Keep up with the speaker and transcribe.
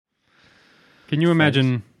Can you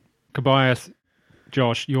imagine, Kobayas,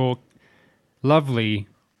 Josh, your lovely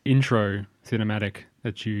intro cinematic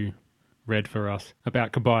that you read for us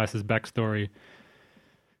about Kobayas' backstory?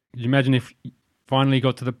 Could you imagine if you finally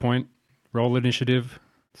got to the point, roll initiative,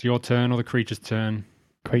 it's your turn or the creature's turn,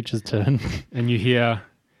 Creature's turn. and you hear,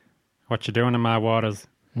 what you doing in my waters?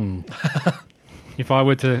 If I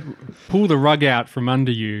were to pull the rug out from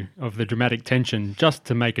under you of the dramatic tension just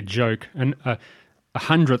to make a joke, and a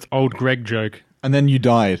 100th old Greg joke. And then you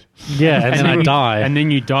died. Yeah, and then I die. And then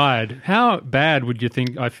you died. How bad would you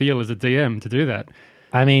think I feel as a DM to do that?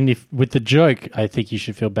 I mean, if with the joke, I think you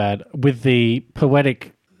should feel bad. With the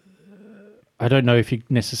poetic, I don't know if you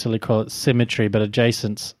necessarily call it symmetry, but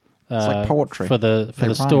adjacence. It's like poetry. For the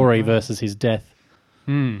They story rhyme. versus his death.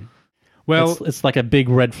 Well, It's like a big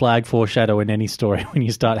red flag foreshadow in any story when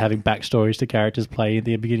you start having backstories to characters play at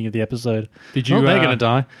the beginning of the episode. did you They're going to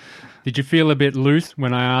die. Did you feel a bit loose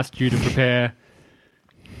when I asked you to prepare?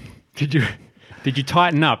 Did you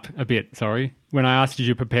tighten up a bit? Sorry, when I asked you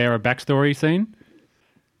to prepare a backstory scene.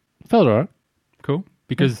 Felt all right. Cool,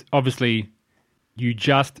 because obviously you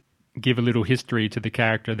just give a little history to the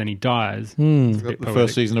character, then he dies. It's a bit The poetic.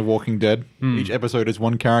 first season of Walking Dead. Each episode is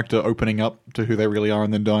one character opening up to who they really are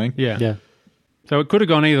and then dying. Yeah. So it could have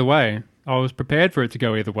gone either way. I was prepared for it to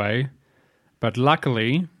go either way, but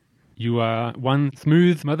luckily you are one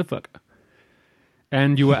smooth motherfucker,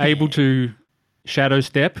 and you were able to shadow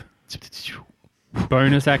step,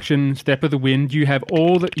 bonus action, step of the wind. You had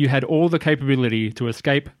all the capability to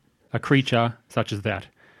escape a creature such as that,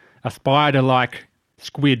 a spider-like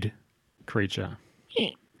squid creature.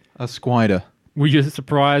 A squider. Were you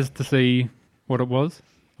surprised to see what it was,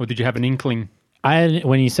 or did you have an inkling?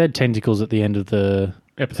 When you said tentacles at the end of the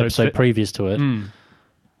episode previous to it,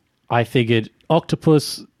 I figured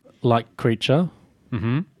octopus-like creature,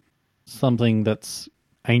 something that's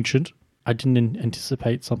ancient. I didn't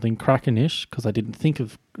anticipate something Kraken-ish because I didn't think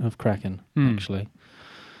of Kraken, actually.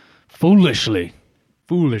 Foolishly.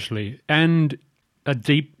 And a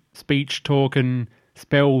deep speech talking,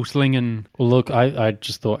 spell slinging Well, look, I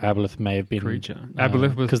just thought Aboleth may have been creature.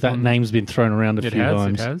 Aboleth was because that on- name's been thrown around a It few has.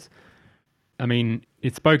 times. It has. I mean,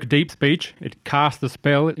 it spoke deep speech. It cast the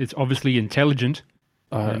spell. It's obviously intelligent.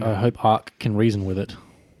 I hope Ark can reason with it.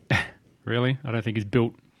 Really, I don't think he's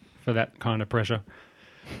built for that kind of pressure.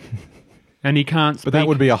 And he can't speak. But that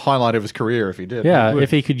would be a highlight of his career if he did. Yeah, would.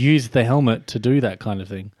 if he could use the helmet to do that kind of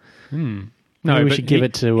thing. No, Maybe we but should give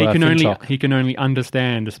it to he can Fintok. he can only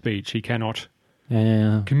understand a speech. He cannot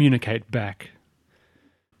Yeah, communicate back.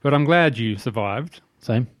 But I'm glad you survived,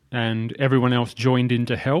 same. and everyone else joined in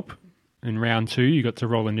to help. In round 2, you got to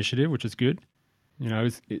roll initiative, which is good. You know,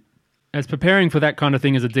 as preparing for that kind of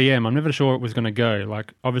thing as a DM, I'm never sure it was going to go.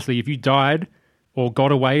 Like, obviously, if you died or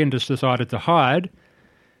got away and just decided to hide,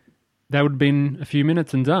 that would have been a few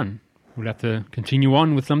minutes and done. We'd have to continue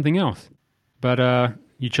on with something else. But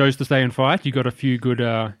you chose to stay and fight. You got a few good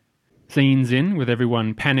scenes in with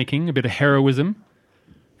everyone panicking, a bit of heroism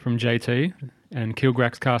from JT, and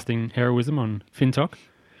Kilgrax casting heroism on Fintok.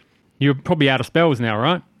 You're probably out of spells now,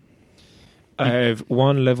 right? I have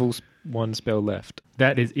one level 1 spell left.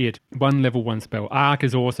 That is it. 1 level 1 spell. Arc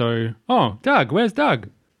is also... Oh, Doug. Where's Doug?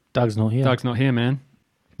 Doug's not here. Doug's not here, man.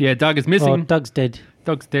 Yeah, Doug is missing. Oh, Doug's dead.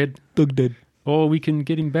 Doug's dead. Doug dead. Or we can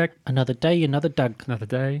get him back Another day, another Doug. another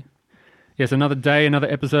day. Yes, another day,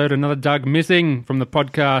 another episode, another Doug missing from the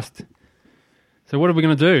podcast. So what are we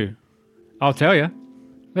going to do? I'll tell you.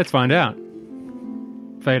 Let's find out.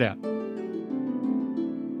 Fade out.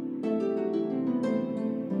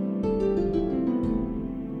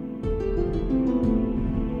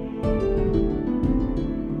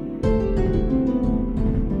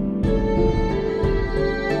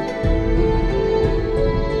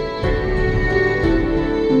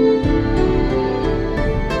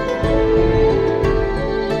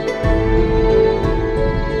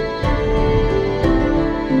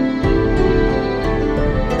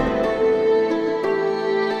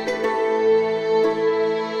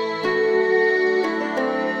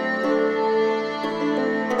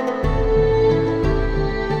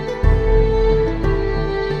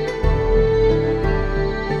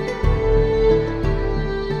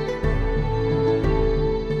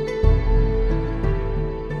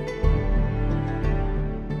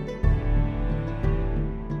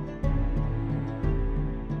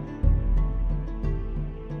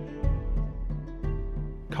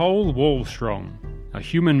 Cole Wallstrong, a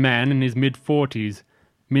human man in his mid-40s,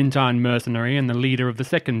 Mintine mercenary and the leader of the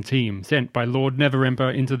second team sent by Lord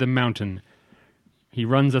Neverember into the mountain. He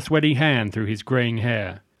runs a sweaty hand through his greying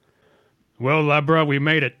hair. Well, Labra, we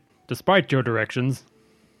made it, despite your directions.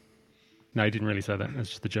 No, he didn't really say that. That's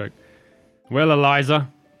just a joke. Well,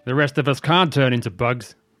 Eliza, the rest of us can't turn into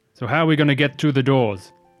bugs. So how are we going to get through the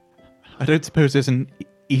doors? I don't suppose there's an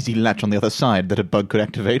easy latch on the other side that a bug could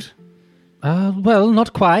activate. Well,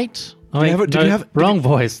 not quite. Wrong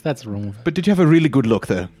voice. That's wrong. But did you have a really good look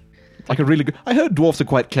there? Like a really good... I heard dwarfs are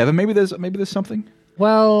quite clever. Maybe there's something.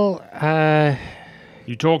 Well,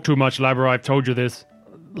 You talk too much, Labra. I've told you this.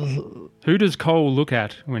 Who does Cole look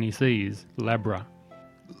at when he sees Labra?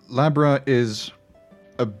 Labra is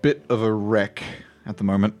a bit of a wreck at the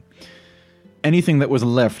moment. Anything that was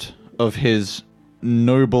left of his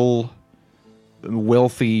noble,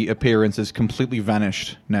 wealthy appearance is completely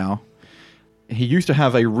vanished now. He used to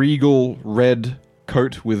have a regal red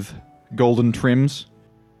coat with golden trims.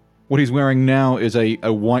 What he's wearing now is a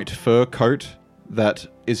white fur coat that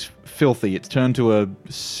is filthy. It's turned to a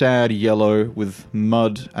sad yellow with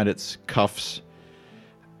mud at its cuffs.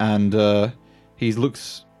 And he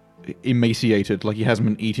looks emaciated, like he hasn't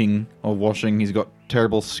been eating or washing. He's got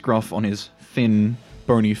terrible scruff on his thin,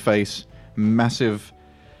 bony face, massive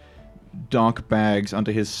dark bags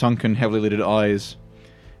under his sunken, heavily lidded eyes,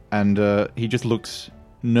 and he just looks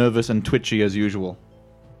nervous and twitchy as usual.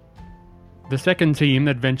 The second team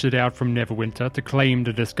that ventured out from Neverwinter to claim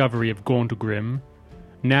the discovery of Gauntlegrim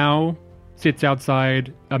now sits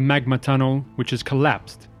outside a magma tunnel which has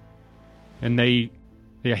collapsed, and they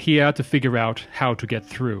are here to figure out how to get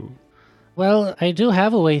through. Well, I do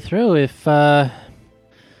have a way through if, let's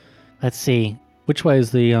see. Which way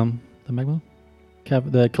is the magma?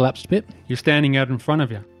 The collapsed bit? You're standing out in front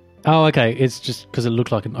of you. Oh, okay. It's just because it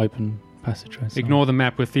looked like an open passageway. So. Ignore the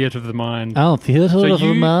map with Theatre of the Mind. Oh, Theatre of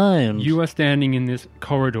the Mind. You are standing in this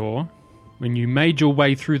corridor when you made your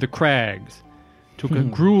way through the crags. Took a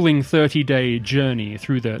grueling 30-day journey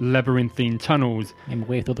through the labyrinthine tunnels. And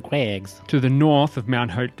way through the crags. To the north of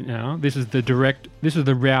Mount Hope now. This is the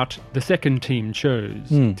route the second team chose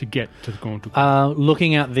to get to Gauntlegrim.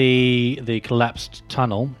 Looking at the collapsed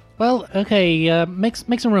tunnel. Well, okay, make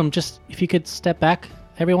some room. Just if you could step back,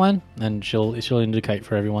 everyone, and she'll indicate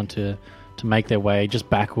for everyone to make their way just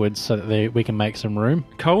backwards so that we can make some room.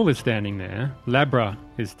 Cole is standing there. Labra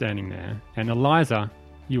is standing there, and Eliza,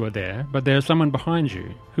 you are there, but there's someone behind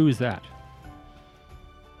you. Who is that?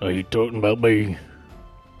 Are you talking about me?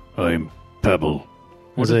 I'm Pebble.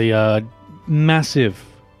 There's a massive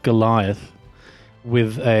Goliath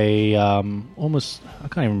with a almost, I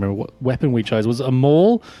can't even remember what weapon we chose. Was it a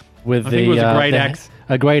maul with I think it was a great axe.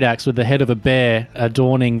 A great axe with the head of a bear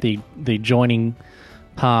adorning the joining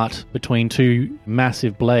part between two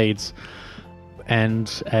massive blades,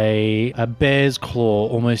 and a bear's claw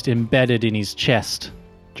almost embedded in his chest.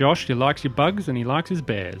 Josh, he likes your bugs and he likes his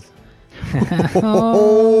bears.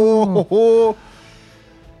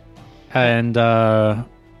 And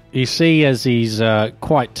you see as he's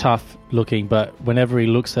quite tough looking, but whenever he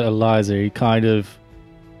looks at Eliza, he kind of...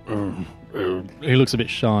 he looks a bit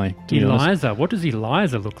shy. Eliza? What does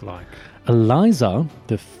Eliza look like? Eliza,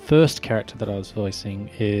 the first character that I was voicing,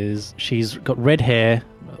 she's got red hair,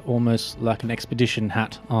 almost like an expedition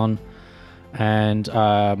hat on, and...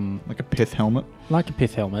 like a pith helmet? Like a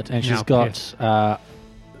pith helmet, and she's got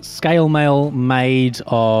scale mail made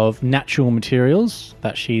of natural materials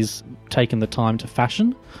that she's taken the time to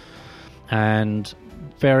fashion, and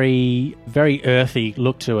very, very earthy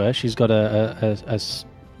look to her. She's got a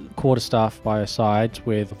quarterstaff by her side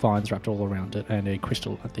with vines wrapped all around it and a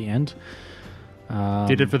crystal at the end.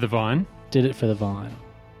 Did it for the vine? Did it for the vine.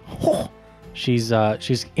 She's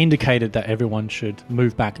indicated that everyone should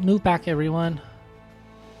move back. Move back, everyone.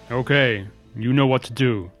 Okay, you know what to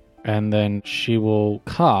do. And then she will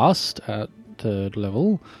cast at third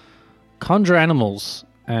level Conjure Animals,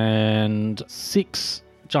 and 6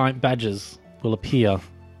 giant badgers will appear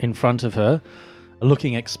in front of her,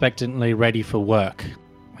 looking expectantly ready for work.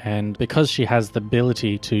 And because she has the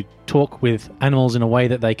ability to talk with animals in a way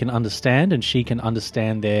that they can understand, and she can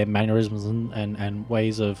understand their mannerisms and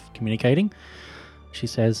ways of communicating, she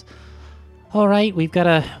says, "All right, we've got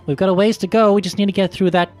a ways to go. We just need to get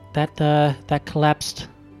through that collapsed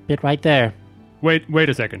bit right there." Wait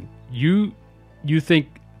a second. You think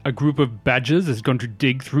a group of badgers is going to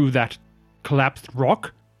dig through that collapsed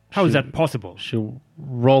rock? How is that possible? She'll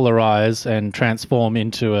roll her eyes and transform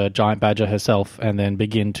into a giant badger herself, and then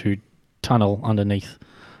begin to tunnel underneath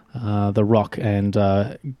the rock, and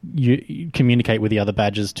you communicate with the other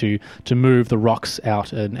badgers to move the rocks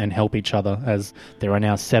out and help each other, as there are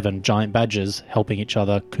now 7 giant badgers helping each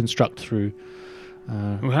other construct through.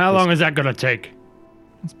 How long is that going to take?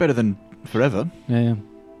 It's better than forever. Yeah.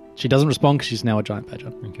 She doesn't respond because she's now a giant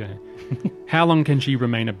badger. Okay. How long can she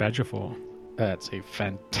remain a badger for? That's a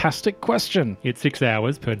fantastic question. It's 6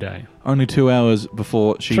 hours per day. Only 2 hours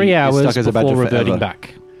before she 3 is hours stuck as a badger before reverting forever.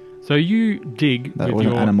 back. So you dig That with was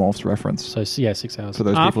your... an Animorphs reference So, yeah, 6 hours. for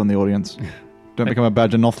those people in the audience. Don't become a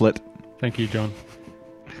badger nothlet. Thank you, John.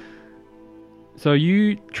 So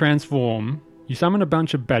you transform, you summon a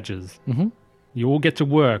bunch of badgers. Mm-hmm. You all get to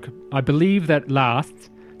work. I believe that lasts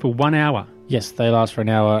for 1 hour. Yes, they last for an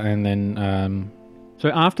hour, and then So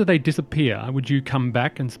after they disappear, would you come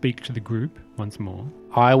back and speak to the group once more?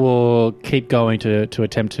 I will keep going to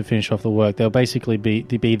attempt to finish off the work. They'll basically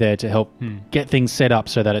be there to help get things set up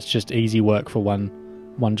so that it's just easy work for one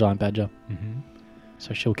giant badger. Mm-hmm.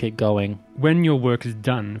 So she'll keep going. When your work is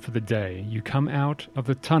done for the day, you come out of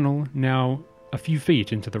the tunnel now a few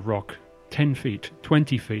feet into the rock. 10 feet,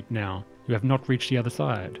 20 feet now. You have not reached the other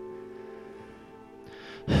side.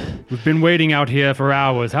 We've been waiting out here for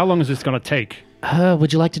hours. How long is this going to take?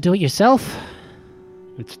 Would you like to do it yourself?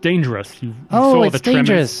 It's dangerous. You Oh, saw it's the tremors.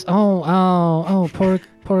 dangerous. Oh,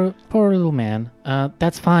 poor little man.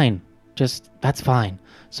 That's fine. That's fine.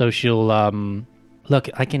 So she'll, look,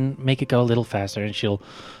 I can make it go a little faster, and she'll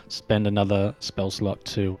spend another spell slot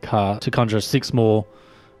to conjure 6 more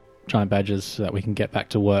giant badgers so that we can get back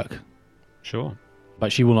to work. Sure.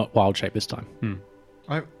 But she will not wild shape this time.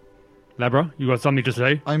 Labra, you got something to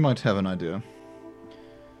say? I might have an idea.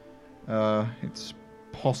 It's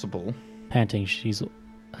possible. Panting,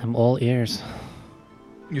 I'm all ears.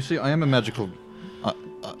 You see, I am a magical...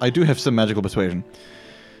 I do have some magical persuasion.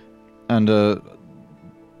 And,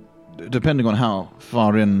 depending on how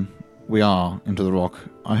far in we are into the rock,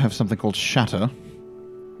 I have something called Shatter,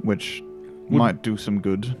 which might do some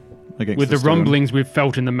good against With the stone. rumblings we've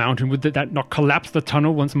felt in the mountain, would that not collapse the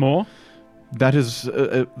tunnel once more? That is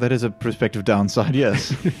a prospective downside,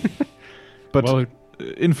 yes. But Well,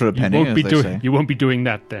 in for a penny, you won't as be they say. You won't be doing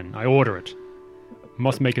that then. I order it.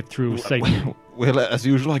 Must make it through safely. Well, as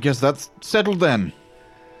usual, I guess that's settled then.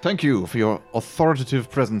 Thank you for your authoritative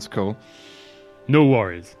presence, Cole. No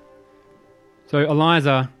worries. So,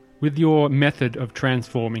 Eliza, with your method of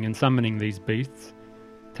transforming and summoning these beasts,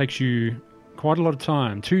 takes you quite a lot of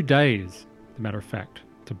time, 2 days, as a matter of fact,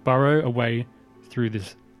 to burrow away through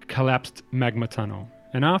this collapsed magma tunnel.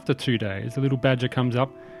 And after 2 days, the little badger comes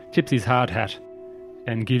up, tips his hard hat,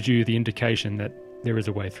 and gives you the indication that there is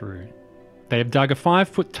a way through. They have dug a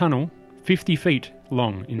 5-foot tunnel, 50 feet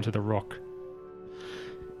long, into the rock.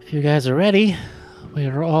 If you guys are ready,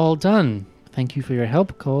 we're all done. Thank you for your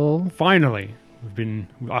help, Cole. Finally,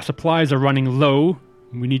 our supplies are running low.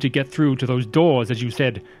 We need to get through to those doors, as you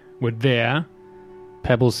said, were there.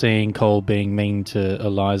 Pebble, seeing Cole being mean to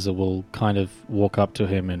Eliza, will kind of walk up to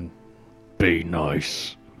him and... Be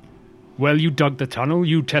nice. Well, you dug the tunnel.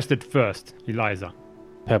 You tested first, Eliza.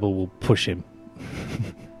 Pebble will push him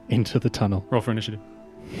into the tunnel. Roll for initiative.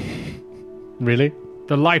 Really?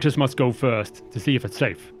 The lightest must go first to see if it's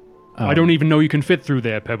safe. Oh. I don't even know you can fit through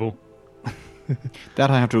there, Pebble.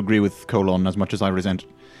 That I have to agree with Cole on, as much as I resent.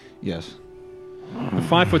 Yes. The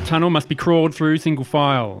 5-foot tunnel must be crawled through single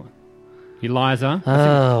file. Eliza.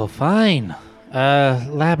 Oh, fine.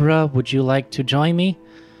 Labra, would you like to join me?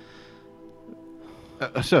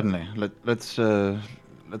 Certainly. Let's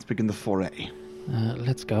begin the foray.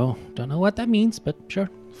 Let's go. Don't know what that means, but sure.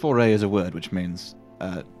 Foray is a word which means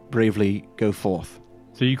bravely go forth.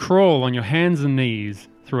 So you crawl on your hands and knees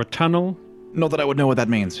through a tunnel Not that I would know what that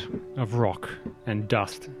means. of rock and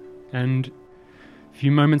dust. And a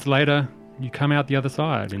few moments later, you come out the other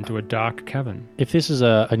side into a dark cavern. If this is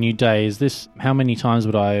a new day, is this... How many times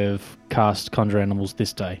would I have cast Conjure Animals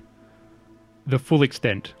this day? The full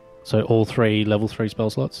extent. So all 3 level 3 spell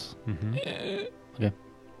slots? Okay.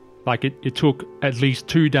 Like it took at least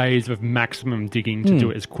 2 days of maximum digging to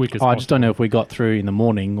do it as quick as I possible. just don't know if we got through in the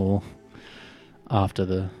morning or after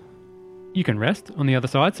the... You can rest on the other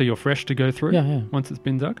side, so you're fresh to go through Yeah. once it's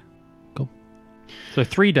been dug. Cool. So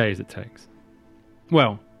 3 days it takes.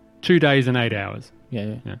 Well, 2 days and 8 hours.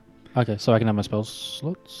 Yeah. Yeah. Okay, so I can have my spell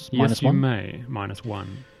slots? Yes, minus you 1? may. -1.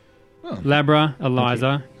 Oh, Labra,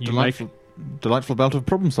 Eliza, you make delightful bout of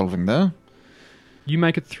problem solving there.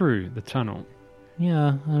 it through the tunnel.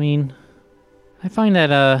 Yeah, I mean... I find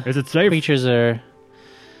that Is it safe? creatures are...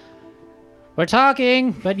 We're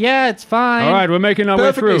talking, but yeah, it's fine. All right, we're making our way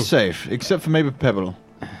Perfectly through. safe, except for maybe Pebble.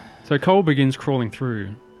 So Cole begins crawling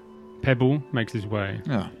through. Pebble makes his way.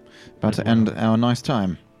 Yeah, about to end our nice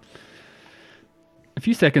time. A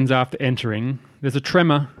few seconds after entering, there's a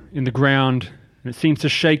tremor in the ground, and it seems to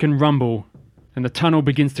shake and rumble, and the tunnel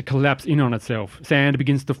begins to collapse in on itself. Sand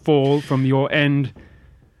begins to fall from your end,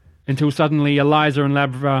 until suddenly Eliza and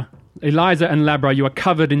Labra, you are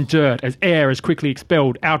covered in dirt as air is quickly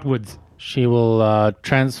expelled outwards, She will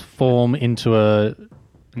transform into a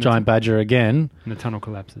giant badger again. And the tunnel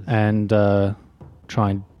collapses. And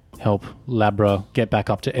try and help Labra get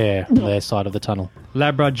back up to air on their side of the tunnel.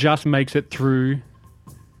 Labra just makes it through.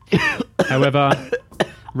 However,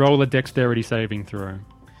 roll a dexterity saving throw.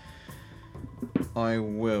 I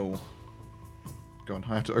will. God,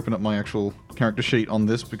 I have to open up my actual character sheet on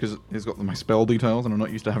this because it's got my spell details and I'm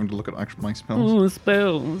not used to having to look at my spells. Oh,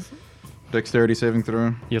 spells. Dexterity saving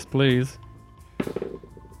throw. Yes, please.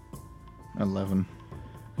 11.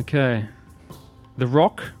 Okay. The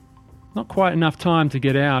rock, not quite enough time to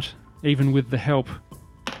get out, even with the help.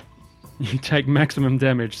 You take maximum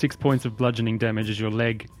damage, 6 points of bludgeoning damage as your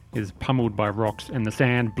leg is pummeled by rocks and the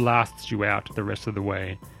sand blasts you out the rest of the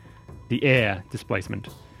way. The air displacement.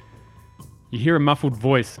 You hear a muffled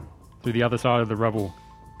voice through the other side of the rubble.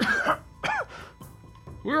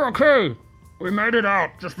 We're okay. We made it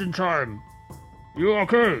out just in time. You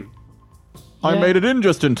okay? I made it in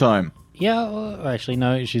just in time. Yeah, well, actually,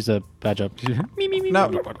 no, she's a badger.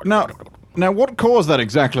 Now, what caused that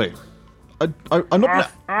exactly? I'm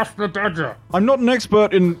not. Ask the badger. I'm not an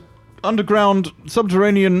expert in underground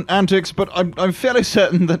subterranean antics, but I'm fairly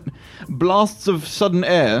certain that blasts of sudden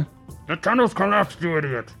air. The tunnel's collapsed, you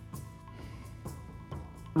idiot.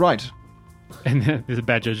 Right. And there's a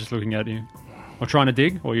badger just looking at you. Or trying to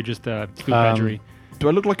dig, or you're just still badgery. Do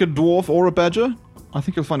I look like a dwarf or a badger? I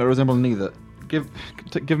think you'll find I resemble neither. Give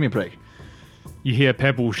me a break. You hear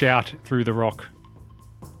Pebble shout through the rock.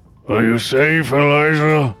 Are you safe,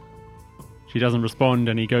 Eliza? She doesn't respond,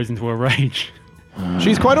 and he goes into a rage.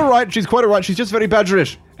 She's quite alright. She's just very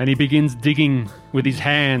badgerish. And he begins digging with his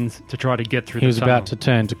hands to try to get through He the was tunnel. about to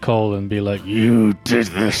turn to Cole and be like, You did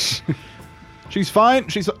this. She's fine.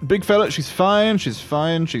 She's a big fella. She's fine. She's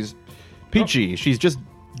peachy. She's just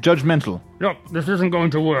judgmental. Look, this isn't going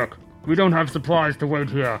to work. We don't have supplies to wait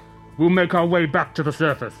here. We'll make our way back to the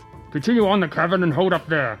surface. Continue on the cavern and hold up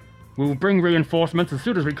there. We'll bring reinforcements as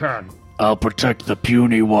soon as we can. I'll protect the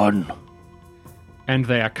puny one. And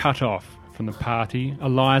they are cut off from the party.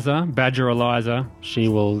 Eliza, Badger Eliza. she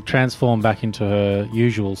will transform back into her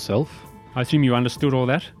usual self. I assume you understood all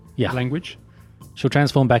that language? She'll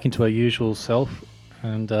transform back into her usual self.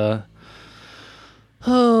 And, that's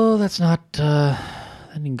not, that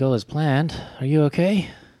didn't go as planned. Are you okay?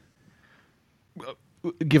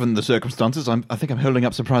 Given the circumstances, I think I'm holding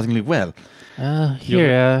up surprisingly well.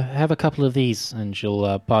 Here, have a couple of these, and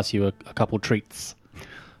she'll pass you a couple treats.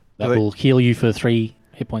 That will heal you for 3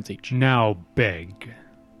 hit points each. Now beg.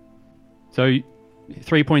 So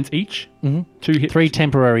 3 points each? Mm-hmm. 2 hit 3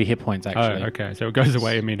 temporary hit points, actually. Oh, okay. So it goes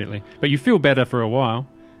away immediately. But you feel better for a while,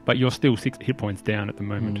 but you're still 6 hit points down at the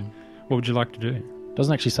moment. What would you like to do?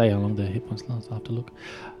 Doesn't actually say how long the hit points last. I'll have to look.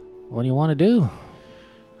 What do you want to do?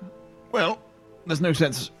 Well, there's no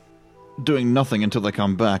sense doing nothing until they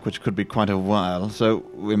come back, which could be quite a while, so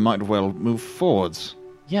we might well move forwards.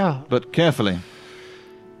 Yeah. But carefully.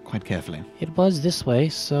 Quite carefully. It was this way,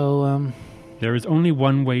 so, There is only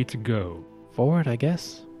one way to go. forward, I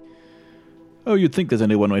guess. Oh, you'd think there's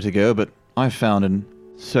only one way to go, but I've found in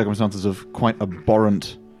circumstances of quite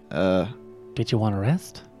abhorrent Did you want to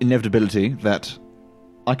rest? inevitability that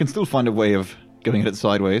I can still find a way of going at it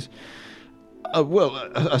sideways.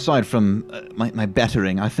 Aside from my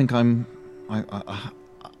battering, I think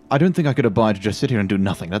I don't think I could abide to just sit here and do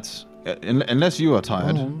nothing. That's unless you are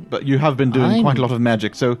tired. But you have been doing quite a lot of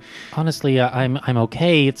magic, so Honestly, I'm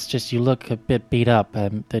okay. It's just you look a bit beat up.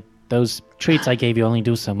 Those treats I gave you only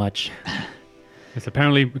do so much. Yes,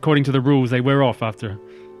 apparently, according to the rules, they wear off after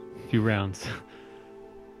a few rounds.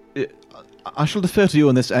 I shall defer to you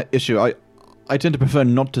on this issue. I tend to prefer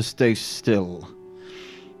not to stay still.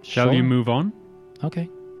 Shall Sure. you move on? Okay,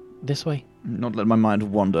 this way. Not let my mind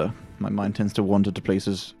wander. My mind tends to wander to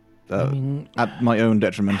places mean, at my own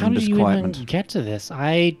detriment How and did you disquietment. even get to this?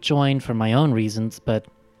 I joined for my own reasons, but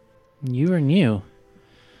you were new.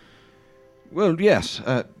 Well, yes.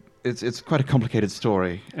 It's quite a complicated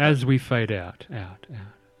story. As we fade out.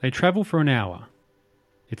 They travel for an hour.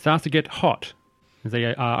 It starts to get hot. As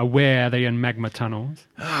they are aware they are in magma tunnels.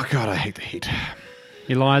 Oh, God, I hate the heat.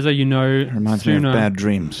 Eliza, you know, It reminds me of bad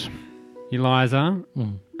dreams. Eliza,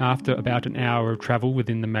 after about an hour of travel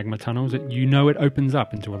within the magma tunnels, you know it opens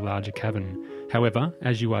up into a larger cavern. However,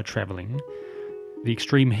 as you are travelling, the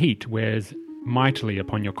extreme heat wears mightily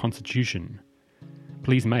upon your constitution.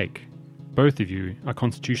 Please make, both of you, a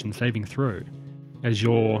constitution saving throw, as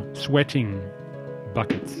you're sweating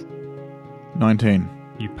buckets. 19.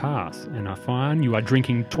 You pass and are fine. You are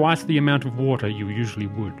drinking twice the amount of water you usually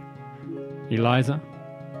would. Eliza,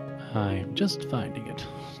 I'm just finding it.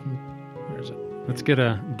 Where is it? let's get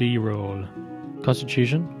a D roll.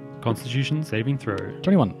 Constitution? Constitution saving throw.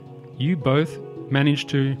 21. You both managed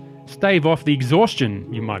to stave off the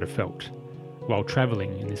exhaustion you might have felt while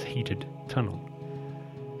travelling in this heated tunnel.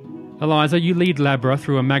 Eliza, you lead Labra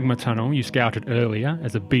through a magma tunnel you scouted earlier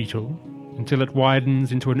as a beetle until it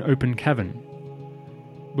widens into an open cavern.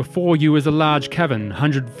 Before you is a large cavern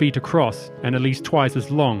 100 feet across and at least twice as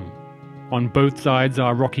long. On both sides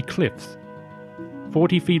are rocky cliffs.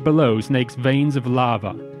 40 feet below snakes veins of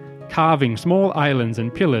lava, carving small islands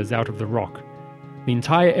and pillars out of the rock. The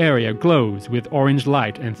entire area glows with orange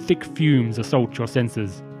light and thick fumes assault your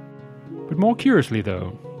senses. But more curiously,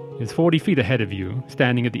 though, is 40 feet ahead of you,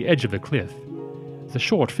 standing at the edge of the cliff, is a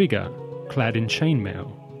short figure clad in chainmail.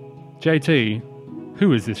 JT,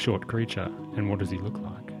 who is this short creature and what does he look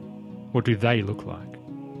like? What do they look like?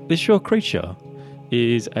 This short creature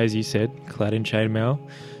is, as you said, clad in chainmail,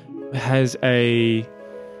 has a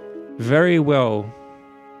very well,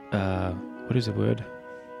 what is the word?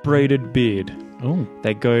 Braided beard. Oh.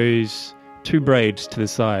 That goes 2 braids to the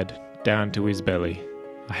side, down to his belly.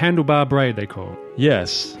 A handlebar braid, they call it.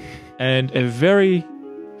 Yes. And a very,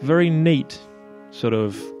 very neat sort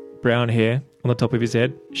of brown hair on the top of his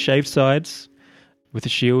head, shaved sides, with a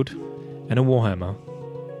shield and a warhammer.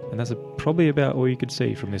 And that's probably about all you could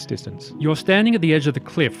see from this distance. You're standing at the edge of the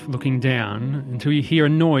cliff looking down until you hear a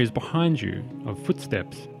noise behind you of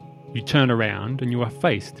footsteps. You turn around and you are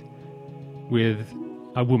faced with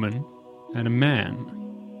a woman and a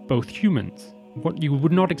man, both humans, what you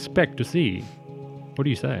would not expect to see. What do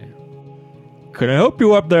you say? Can I help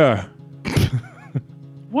you up there?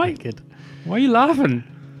 Wicked. Why are you laughing?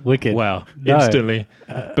 Wicked. Wow, No. instantly.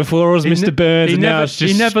 Before it was He Mr. ne- Burns, he and now never- it's he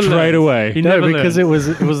just never straight learns. away. He No, never because learns.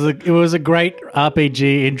 it was a great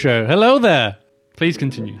RPG intro. Hello there. Please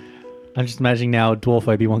continue. I'm just imagining now Dwarf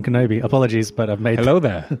Obi-Wan Kenobi. Apologies, but I've made Hello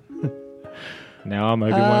there. Now I'm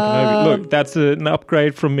Obi-Wan Kenobi. Look, that's an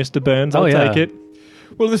upgrade from Mr. Burns. I'll yeah. take it.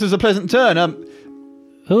 Well, this is a pleasant turn.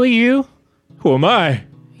 Who are you? Who am I?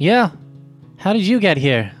 Yeah. How did you get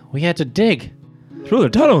here? We had to dig. Through the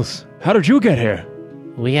tunnels. How did you get here?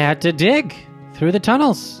 We had to dig through the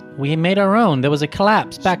tunnels. We made our own. There was a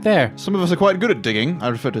collapse back there. Some of us are quite good at digging. I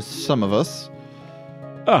refer to some of us.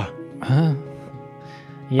 Ah,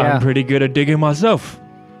 Yeah. I'm pretty good at digging myself.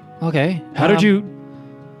 Okay. How did you...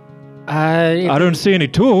 I don't see any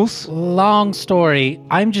tools. Long story.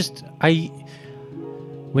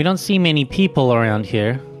 We don't see many people around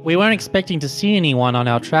here. We weren't expecting to see anyone on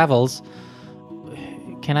our travels.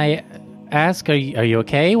 Can I ask, are you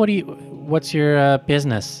okay? What's your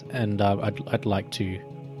business? And I'd like to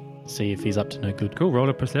see if he's up to no good. Cool, roll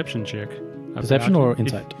a perception check. Perception About or if-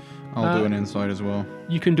 insight? I'll do an insight as well.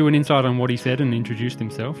 You can do an insight on what he said and introduced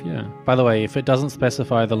himself, yeah. By the way, if it doesn't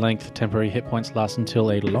specify the length, temporary hit points last until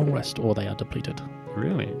a long rest or they are depleted.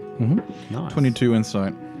 Really? Mm-hmm. Nice. 22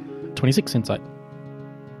 insight. 26 insight.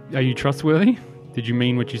 Are you trustworthy? Did you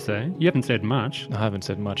mean what you say? You haven't said much. I haven't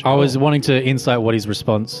said much. I was wanting to insight what his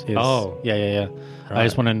response is. Oh. Yeah. I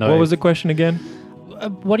just want to know. What was the question again?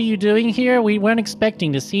 What are you doing here? We weren't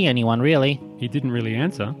expecting to see anyone, really. He didn't really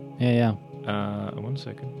answer. Yeah. 1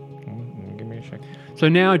 second. Give me a second. So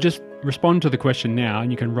now just respond to the question now,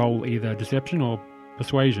 and you can roll either deception or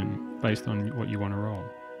persuasion based on what you want to roll.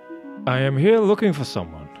 I am here looking for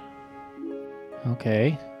someone,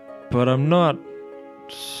 Okay. but I'm not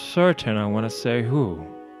certain I want to say who.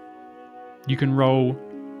 You can roll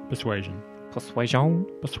persuasion. Persuasion?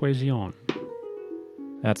 Persuasion.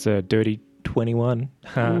 That's a dirty 21.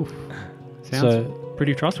 Sounds So,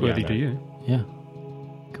 pretty trustworthy Yeah, to you. yeah.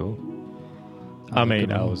 Cool. Oh, I mean,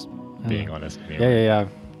 good I one. was being honest. Yeah.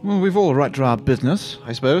 Well, we've all a right to our business,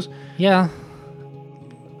 I suppose. Yeah.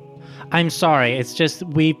 I'm sorry. It's just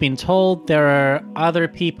we've been told there are other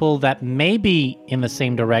people that may be in the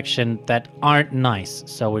same direction that aren't nice.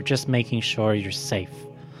 So we're just making sure you're safe.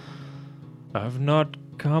 I've not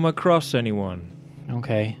come across anyone.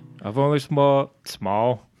 Okay. I've only small.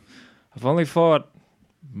 I've only fought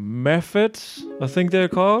methods, I think they're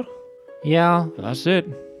called. Yeah. But that's it.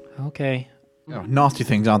 Okay. Oh, nasty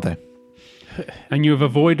things, aren't they? And you have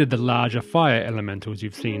avoided the larger fire elementals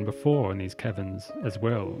you've seen before in these caverns as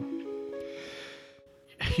well.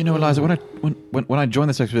 You know, Eliza, when I joined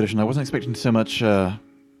this expedition, I wasn't expecting so much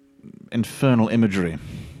infernal imagery.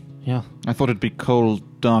 Yeah. I thought it'd be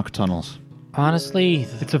cold, dark tunnels. Honestly,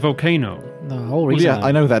 It's a volcano. the whole Well, reason. yeah,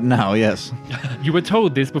 I know that now, yes. You were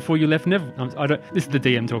told this before you left This is the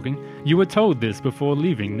DM talking. You were told this before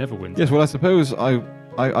leaving Neverwinter. Yes, well, I suppose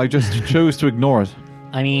I just chose to ignore it.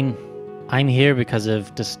 I mean, I'm here because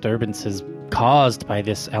of disturbances caused by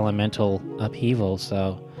this elemental upheaval,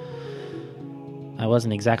 so I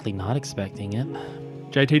wasn't exactly not expecting it.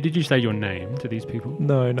 JT, did you say your name to these people?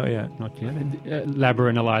 No, not yet. Not yet. Labra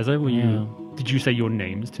and Eliza, did you say your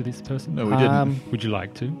names to this person? No, we didn't. Would you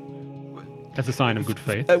like to? That's a sign of good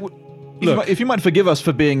faith. Look, if you might forgive us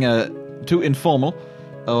for being too informal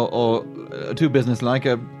or too businesslike,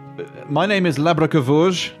 my name is Labra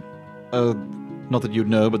Kavouge. Not that you'd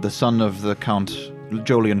know, but the son of the Count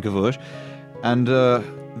Jolyon Kavouge. And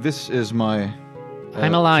this is my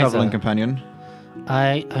I'm Eliza. traveling companion.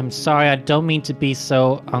 I'm sorry, I don't mean to be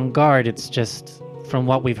so on guard. It's just, from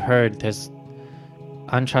what we've heard, there's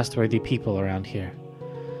untrustworthy people around here.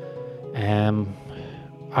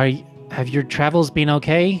 Have your travels been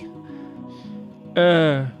okay?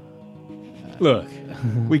 Look.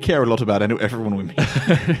 We care a lot about everyone we meet.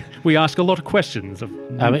 We ask a lot of questions.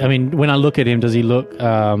 I mean, when I look at him, does he look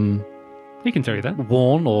He can tell you that.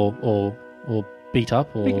 worn or beat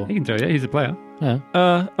up? Or He can tell you that. He's a player. yeah,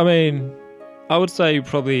 I mean, I would say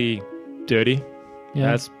probably dirty.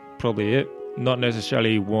 yeah. That's probably it. Not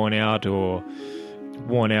necessarily worn out or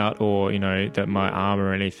that my arm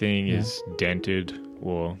or anything is dented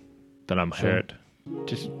or that I'm hurt.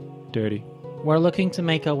 Just dirty. We're looking to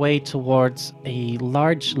make our way towards a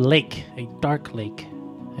large lake, a dark lake.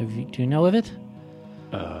 Do you know of it?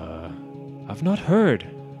 I've not heard.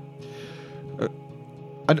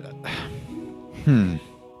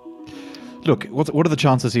 Look, what are the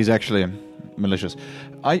chances he's actually malicious?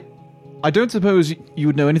 I don't suppose you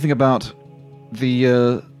would know anything about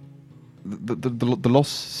the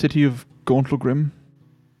lost city of Gauntlegrim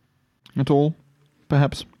at all?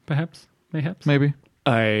 Perhaps. Mayhaps. Maybe.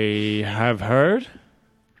 I have heard.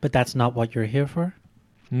 But that's not what you're here for?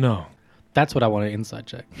 No. That's what I want to inside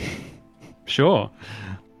check. Sure.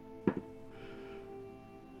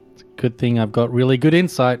 It's a good thing I've got really good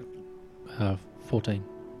insight. 14.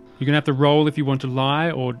 You're going to have to roll if you want to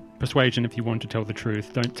lie, or persuasion if you want to tell the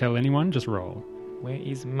truth. Don't tell anyone, just roll. Where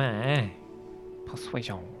is my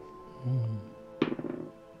persuasion?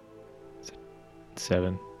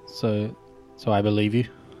 7. So I believe you.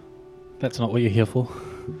 That's not what you're here for.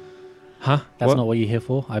 Huh? That's not what you're here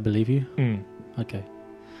for. I believe you. Okay.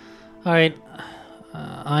 All right.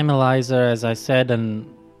 I'm Eliza, as I said, and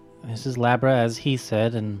this is Labra, as he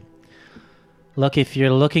said. And look, if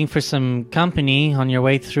you're looking for some company on your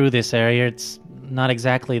way through this area, it's not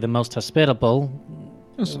exactly the most hospitable.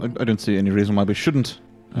 Yes, I don't see any reason why we shouldn't.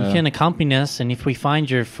 You can accompany us, and if we find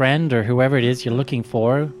your friend or whoever it is you're looking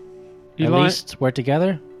for, at least we're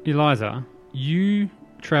together. Eliza, you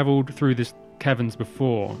travelled through this caverns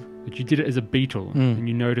before, but you did it as a beetle, and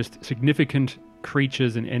you noticed significant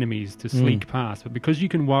creatures and enemies to sneak past. But because you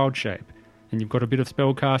can wild shape, and you've got a bit of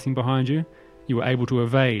spell casting behind you, you were able to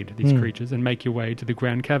evade these creatures and make your way to the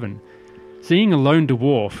Grand Cavern. Seeing a lone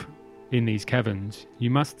dwarf in these caverns, you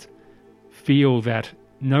must feel that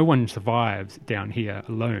no one survives down here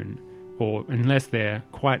alone, or unless they're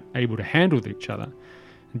quite able to handle each other.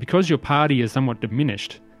 And because your party is somewhat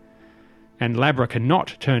diminished, and Labra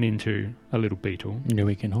cannot turn into a little beetle, No,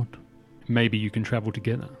 we cannot. maybe you can travel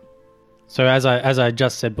together. So as I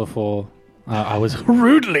just said before, I was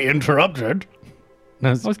Rudely interrupted. No,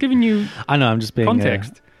 I was giving you I know, I'm just being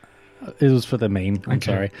context. It was for the meme. I'm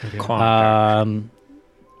sorry. Okay.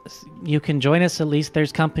 You can join us. At least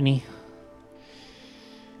there's company.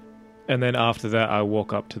 And then after that, I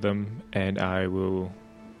walk up to them and I will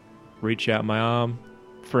reach out my arm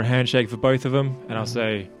for a handshake for both of them, and I'll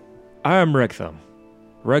say, I am Regtham.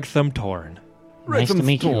 Regtham Torn. Nice to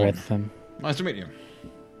meet you, Thorn. Regtham. Nice to meet you.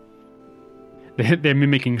 They're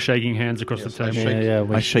mimicking shaking hands across Yes, the I table. shake-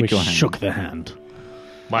 We, I shake we your hand. shook the hand.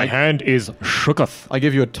 My hand is shooketh. I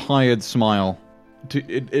give you a tired smile.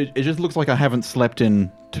 It just looks like I haven't slept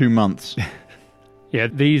in 2 months. Yeah,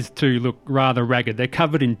 these two look rather ragged. They're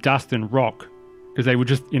covered in dust and rock because they were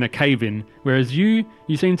just in a cave-in, whereas you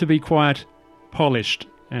seem to be quite polished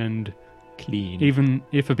and Clean. even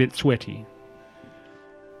if a bit sweaty.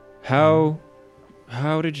 How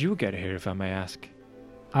did you get here, if I may ask?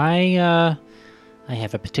 I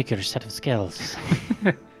have a particular set of skills.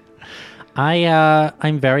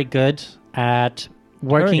 I'm very good at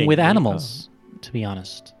working Turning with me, animals, to be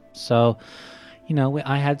honest. So,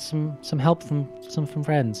 I had some help from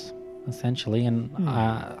friends, essentially, and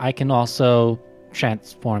I can also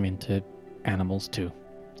transform into animals too,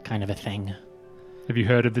 kind of a thing. Have you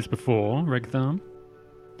heard of this before, Regtham?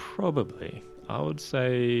 Probably. I would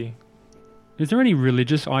say... Is there any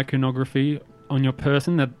religious iconography on your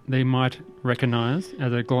person that they might recognize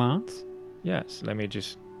at a glance? Yes, let me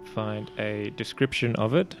just find a description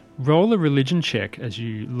of it. Roll a religion check as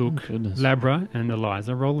you look. Goodness. Labra and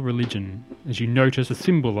Eliza, roll a religion as you notice a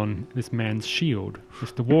symbol on this man's shield.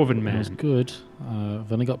 This dwarven That was man. good.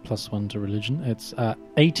 I've only got +1 to religion. It's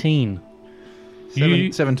 18.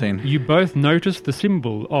 You- 17. You both notice the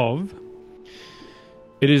symbol of...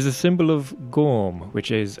 It is a symbol of Gorm,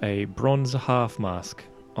 which is a bronze half mask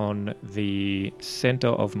on the center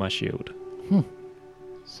of my shield.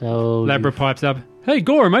 So Labra pipes up. Hey,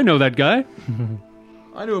 Gorm, I know that guy.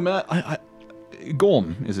 I know a man.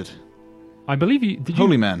 Gorm, is it? I believe you... Did you...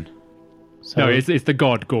 Holy man. so No, it's the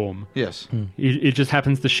god Gorm. Yes. It just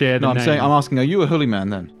happens to share the No, name. I'm asking, are you a holy man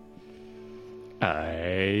then?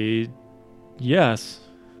 Yes.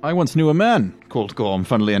 I once knew a man called Gorm,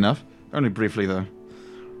 funnily enough. Only briefly, though.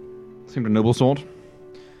 Seemed a noble sort.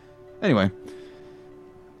 Anyway,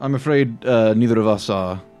 I'm afraid neither of us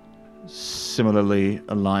are similarly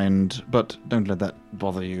aligned, but don't let that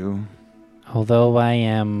bother you. Although I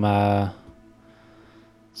am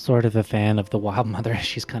sort of a fan of the Wild Mother,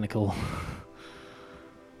 she's kind of cool.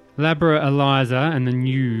 Labra, Eliza, and the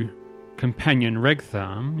new companion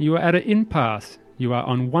Regtharm, you are at an impasse. You are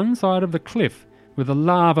on one side of the cliff with a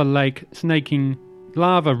lava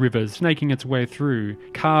rivers snaking its way through,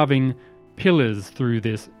 carving pillars through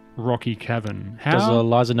this rocky cavern. How? Does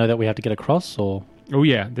Eliza know that we have to get across, or Oh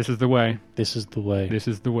yeah, this is the way. this is the way? This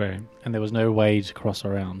is the way. And there was no way to cross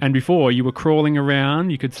around. And before, you were crawling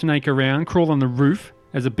around, you could snake around, crawl on the roof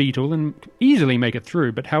as a beetle and easily make it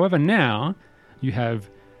through. But however, now you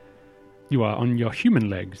are on your human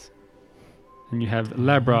legs. And you have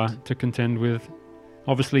Labra to contend with.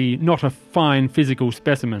 Obviously not a fine physical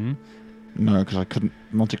specimen. No, because I couldn't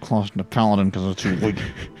multi-class into paladin because I was too weak.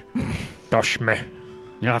 Dosh me.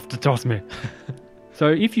 You have to toss me. So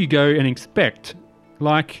if you go and expect,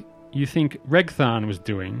 like you think Regtharn was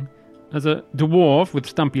doing, as a dwarf with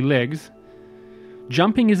stumpy legs,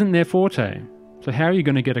 jumping isn't their forte. So how are you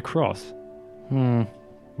going to get across?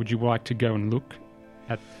 Would you like to go and look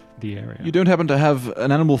at the area? You don't happen to have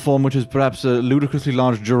an animal form which is perhaps a ludicrously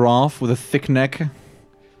large giraffe with a thick neck?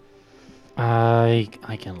 I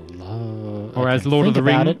can love. Or as Lord of the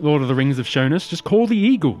Rings have shown us, just call the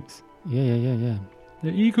eagles. Yeah. The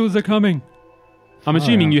eagles are coming. I'm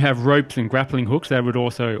assuming you have ropes and grappling hooks. That would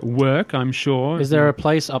also work, I'm sure. Is there a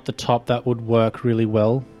place up the top that would work really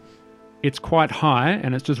well It's quite high,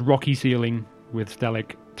 and it's just rocky ceiling with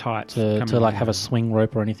stalactites. to like have a swing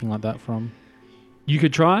rope or anything like that from? You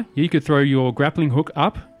could try. You could throw your grappling hook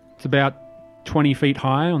up. It's about 20 feet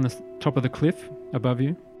high on the top of the cliff above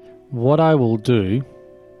you. What I will do...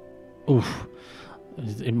 Oof.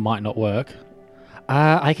 It might not work.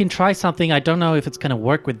 I can try something. I don't know if it's going to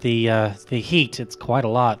work with the heat. It's quite a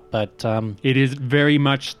lot, but... It is very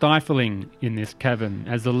much stifling in this cavern,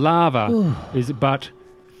 as the lava is but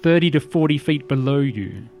 30 to 40 feet below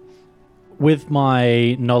you. With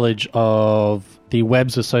my knowledge of the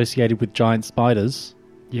webs associated with giant spiders,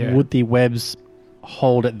 would the webs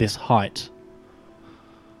hold at this height?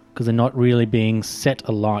 Because they're not really being set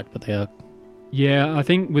alight, but they are... Yeah, I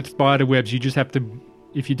think with spider webs, you just have to...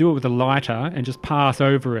 If you do it with a lighter and just pass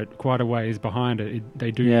over it quite a ways behind it,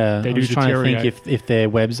 they do I'm deteriorate. just trying to think if their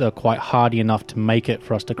webs are quite hardy enough to make it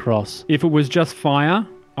for us to cross. If it was just fire,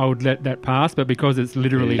 I would let that pass, but because it's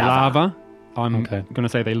literally lava, I'm going to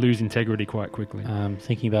say they lose integrity quite quickly.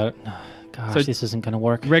 Thinking about it, gosh, So- this isn't going to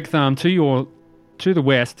work. Regtharm, to the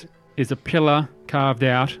west is a pillar carved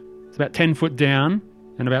out. It's about 10 foot down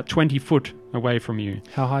and about 20 foot away from you.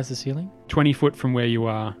 How high is the ceiling? 20 foot from where you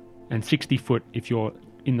are and 60 foot if you're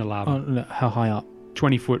in the lava. Oh, no, how high up?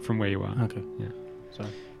 20 foot from where you are. Okay. Yeah. Sorry.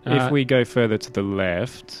 If we go further to the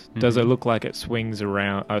left, does it look like it swings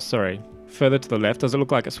around? Further to the left, does it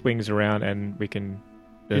look like it swings around and we can...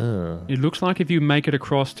 It looks like if you make it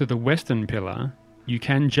across to the western pillar, you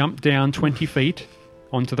can jump down 20 feet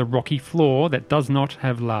onto the rocky floor that does not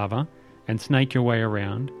have lava and snake your way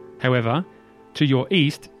around. However, to your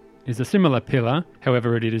east is a similar pillar.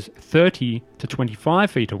 However, it is 30 to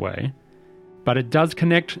 25 feet away, but it does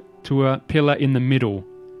connect to a pillar in the middle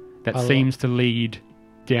that seems to lead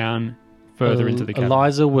down further into the cavern.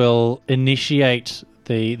 Eliza will initiate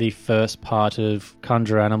the first part of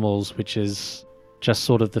Conjure Animals, which is just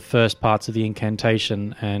sort of the first parts of the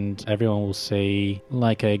incantation, and everyone will see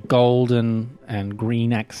like a golden and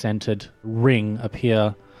green accented ring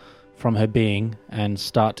appear from her being and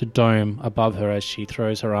start to dome above her as she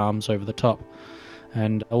throws her arms over the top.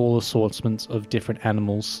 And all assortments of different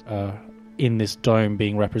animals are in this dome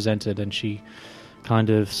being represented, and she kind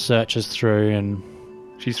of searches through and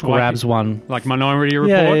She grabs one. like Minority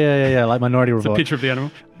Report. Yeah, like Minority It's a Report. picture of the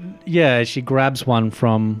animal. Yeah, she grabs one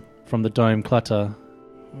from the dome clutter,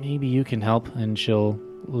 maybe you can help. And she'll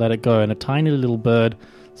let it go. And a tiny little bird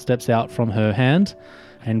steps out from her hand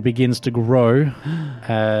and begins to grow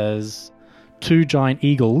as 2 giant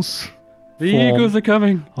eagles. The form eagles are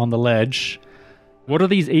coming. on the ledge. What are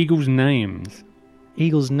these eagles' names?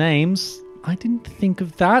 Eagles' names? I didn't think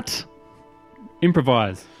of that.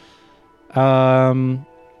 Improvise.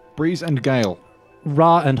 Breeze and Gale.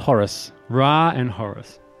 Ra and Horace. Ra and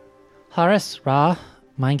Horus. Horace, Ra,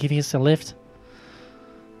 mind giving us a lift?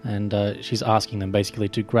 And she's asking them basically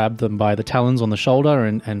to grab them by the talons on the shoulder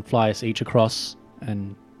and fly us each across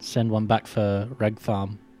and send one back for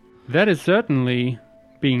Regtharm. That is certainly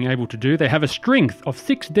being able to do. They have a strength of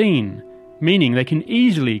 16, meaning they can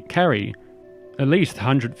easily carry at least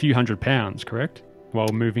few hundred pounds, correct? While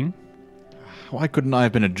moving. Why couldn't I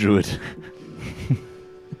have been a druid?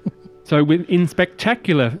 So in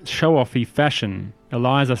spectacular show-offy fashion,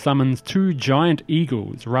 Eliza summons 2 giant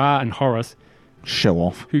eagles, Ra and Horus, Show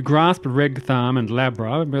off. who grasp Regtharm and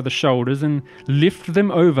Labra by the shoulders and lift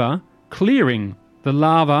them over, clearing the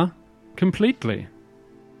lava completely.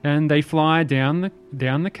 And they fly down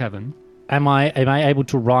the cavern. Am I able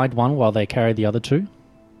to ride one while they carry the other 2?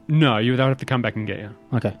 No, they'll have to come back and get you.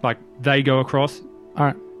 Okay. Like, they go across, All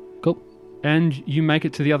right. Cool. and you make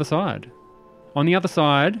it to the other side. On the other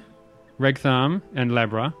side, Regtharm and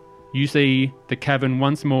Labra, you see the cavern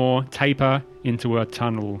once more taper into a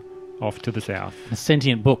tunnel off to the south. A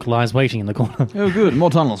sentient book lies waiting in the corner. Oh, good. More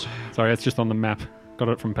tunnels. Sorry, that's just on the map. Got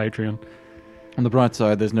it from Patreon. On the bright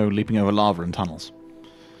side, there's no leaping over lava in tunnels.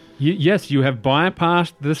 Yes, you have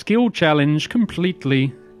bypassed the skill challenge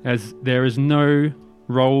completely, as there is no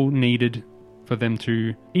roll needed for them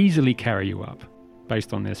to easily carry you up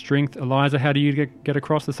based on their strength. Eliza, how do you get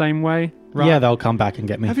across the same way? Right? Yeah, they'll come back and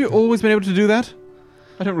get me. Have you always been able to do that?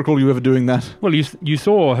 I don't recall you ever doing that. Well, you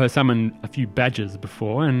saw her summon a few badgers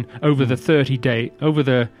before, and over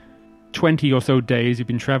the 20 or so days you've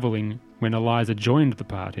been travelling when Eliza joined the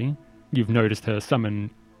party, you've noticed her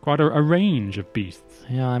summon quite a range of beasts.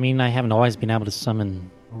 Yeah, I mean, I haven't always been able to summon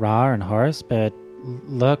Ra and Horace, but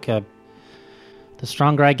look, the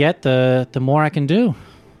stronger I get, the more I can do.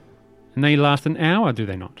 And they last an hour, do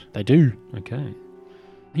they not? They do. Okay.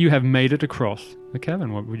 You have made it across the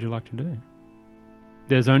cavern. What would you like to do?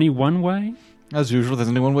 There's only one way? As usual, there's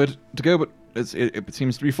only one way to go, but it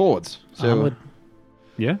seems to be forwards. So,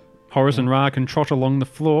 Yeah. Horus and Ra can trot along the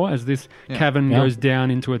floor as this cavern goes down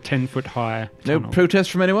into a 10-foot high tunnel. No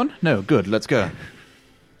protest from anyone? No, good, let's go.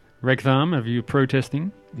 Regtharm, are you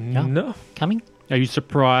protesting? No. Coming? Are you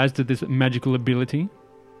surprised at this magical ability?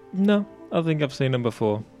 No. I think I've seen them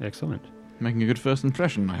before. Excellent. Making a good first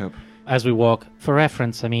impression, I hope. As we walk, for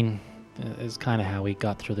reference, I mean, it's kind of how we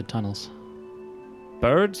got through the tunnels.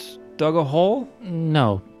 Birds dug a hole?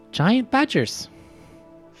 No, giant badgers.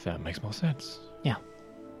 That makes more sense. Yeah.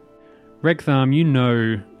 Regtharm, you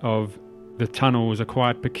know of the tunnels are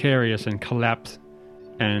quite precarious and collapse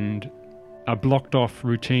and are blocked off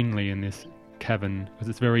routinely in this cavern because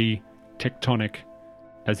it's very tectonic,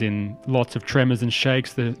 as in lots of tremors and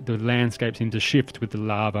shakes. The landscape seems to shift with the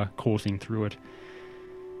lava coursing through it.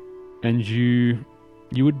 And you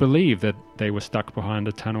would believe that they were stuck behind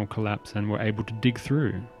a tunnel collapse and were able to dig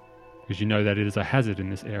through, because you know that it is a hazard in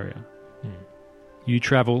this area. You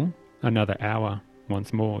travel another hour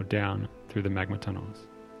once more down through the magma tunnels.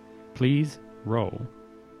 Please roll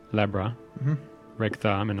Labra,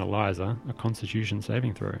 Regtharm and Eliza a constitution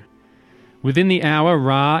saving throw. Within the hour,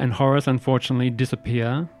 Ra and Horus unfortunately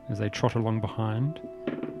disappear as they trot along behind.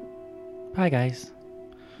 Bye, guys.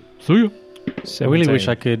 See ya. I really wish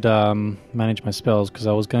I could manage my spells, because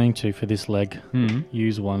I was going to, for this leg,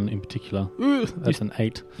 use one in particular. That's an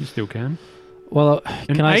 8. You still can. Well,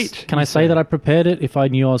 can I you say that I prepared it if I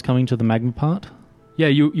knew I was coming to the magma part? Yeah,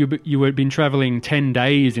 you had been travelling 10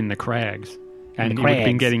 days in the crags, and you had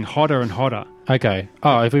been getting hotter and hotter. Okay.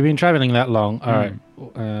 Oh, if we've been travelling that long, all right.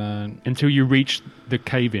 Until you reach the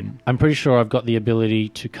cave-in. I'm pretty sure I've got the ability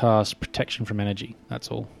to cast protection from energy. That's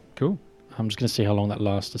all. Cool. I'm just going to see how long that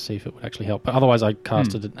lasts to see if it would actually help. But otherwise, I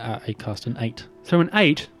cast an 8. So an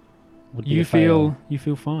 8, Would be you a fail.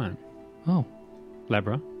 feel fine. Oh.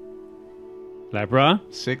 Labra,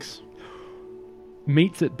 6.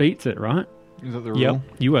 meets it, beats it, right? Is that the rule?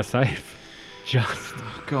 You are safe. Just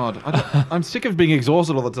Oh, God, I'm sick of being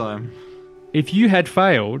exhausted all the time. if you had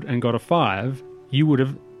failed and got a 5, you would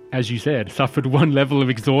have, as you said, suffered 1 level of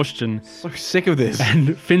exhaustion, So sick of this.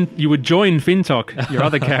 and you would join Fintok, your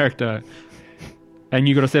other character, and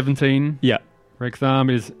you got a 17. Yeah. Regtharm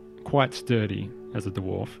is quite sturdy as a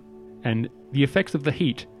dwarf, and the effects of the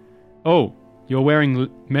heat. Oh, you're wearing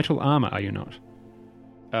metal armor, are you not?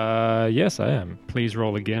 Yes, I am. Please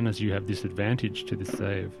roll again as you have disadvantage to this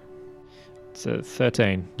save. It's a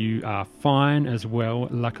 13. You are fine as well,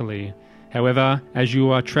 luckily. However, as you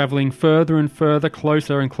are travelling further and further,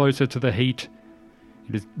 closer and closer to the heat,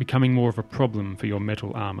 it is becoming more of a problem for your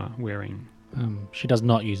metal armour wearing. She does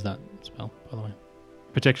not use that spell, by the way.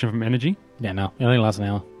 Protection from energy? Yeah, no. It only lasts an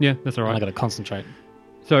hour. Yeah, that's all I right. got to concentrate.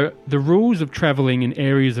 So, the rules of travelling in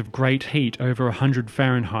areas of great heat over 100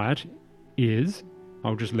 Fahrenheit is,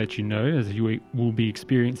 I'll just let you know, as you will be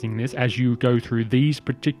experiencing this, as you go through these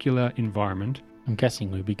particular environment. I'm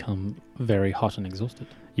guessing we become very hot and exhausted.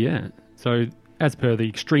 Yeah. So, as per the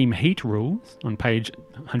extreme heat rules on page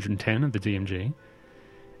 110 of the DMG,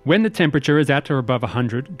 when the temperature is at or above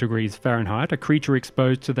 100 degrees Fahrenheit, a creature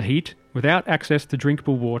exposed to the heat without access to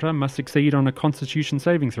drinkable water must succeed on a constitution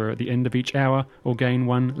saving throw at the end of each hour or gain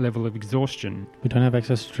 1 level of exhaustion. We don't have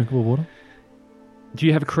access to drinkable water? Do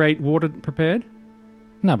you have create water prepared?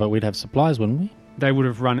 No, but we'd have supplies, wouldn't we? They would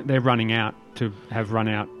have run. They're running out to have run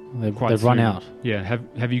out. They've quite run soon. out. Yeah.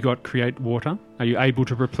 Have you got create water? Are you able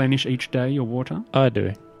to replenish each day your water? I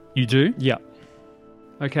do. You do? Yeah.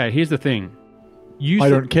 Okay. Here's the thing. I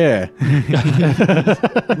don't care.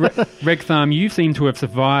 Regtham, you seem to have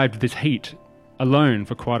survived this heat alone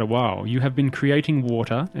for quite a while. You have been creating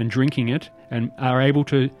water and drinking it and are able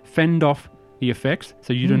to fend off the effects,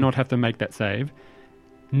 so you do not have to make that save.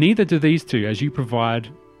 Neither do these two,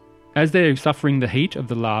 as they're suffering the heat of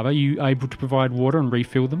the lava, you are able to provide water and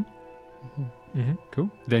refill them. Mm-hmm.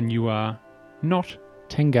 Cool. Then you are not.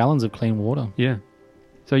 10 gallons of clean water. Yeah.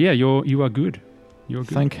 So yeah, you are good. You're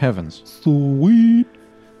good. Thank heavens. Sweet.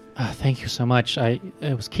 Thank you so much. I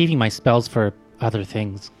was keeping my spells for other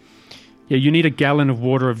things. Yeah, you need a gallon of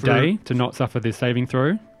water a day to not suffer this saving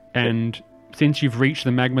throw. And since you've reached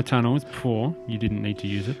the magma tunnels before, you didn't need to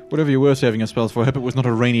use it. Whatever you were saving your spells for, I hope it was not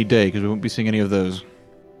a rainy day, because we won't be seeing any of those.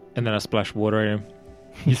 And then I splash water at him.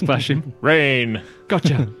 You splash him. Rain!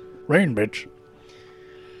 Gotcha. Rain, bitch.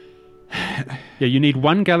 Yeah, you need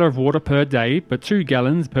 1 gallon of water per day, but 2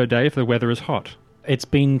 gallons per day if the weather is hot. It's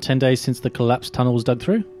been 10 days since the collapsed tunnel was dug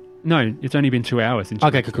through? No, it's only been 2 hours since.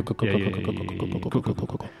 Okay, cool.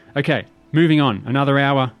 Okay, moving on. Another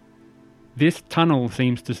hour. This tunnel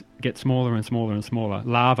seems to get smaller and smaller and smaller.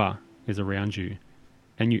 Lava is around you,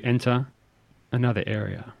 and you enter another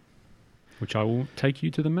area, which I will take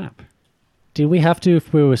you to the map. Did we have to,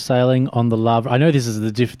 if we were sailing on the lava... I know this is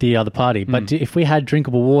the other party, but if we had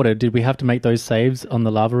drinkable water, did we have to make those saves on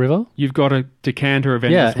the lava river? You've got a decanter of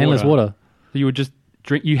endless water. Yeah, endless water. So you would just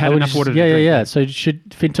drink. You had enough water to drink. Yeah. So should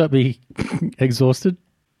Fintop be exhausted?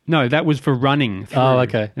 No, that was for running through. Oh,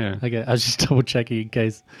 okay. Yeah. Okay, I was just double checking in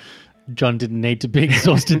case John didn't need to be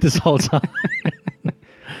exhausted this whole time.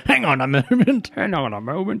 Hang on a moment.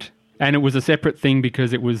 And it was a separate thing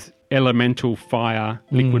because it was elemental fire,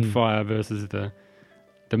 liquid fire versus the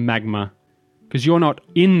magma. Because you're not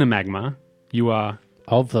in the magma, you are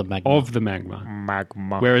of the magma. Of the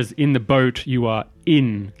magma. Whereas in the boat, you are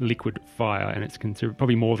in liquid fire, and it's considered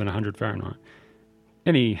probably more than 100 Fahrenheit.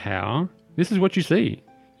 Anyhow, this is what you see.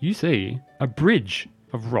 You see a bridge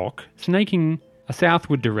of rock snaking a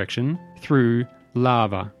southward direction through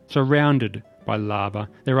lava, surrounded by lava.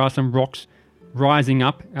 There are some rocks rising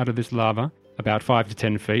up out of this lava, about 5 to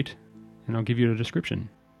 10 feet, and I'll give you a description.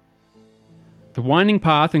 The winding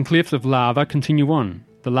path and cliffs of lava continue on.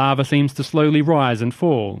 The lava seems to slowly rise and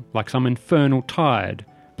fall, like some infernal tide,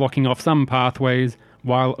 blocking off some pathways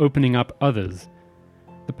while opening up others.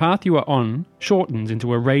 The path you are on shortens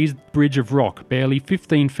into a raised bridge of rock barely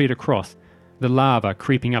 15 feet across, the lava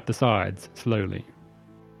creeping up the sides slowly.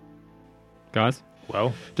 Guys?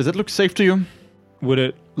 Well, Does it look safe to you? would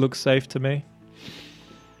it look safe to me?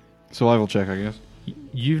 Survival check, I guess.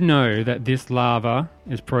 You know that this lava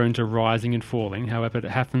is prone to rising and falling, however it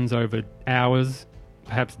happens over hours,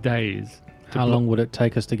 perhaps days. How long would it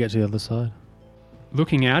take us to get to the other side?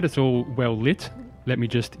 Looking out, it's all well lit. Let me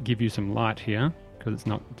just give you some light here, because it's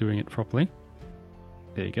not doing it properly.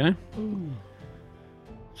 There you go.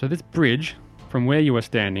 So this bridge, from where you are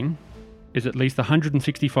standing, is at least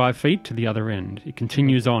 165 feet to the other end. It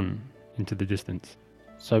continues on into the distance.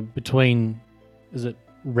 So between, is it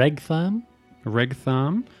Regtham?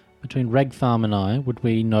 Regtham? Between Regtham and I, would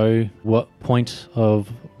we know what point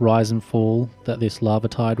of rise and fall that this lava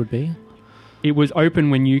tide would be? It was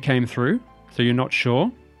open when you came through, so you're not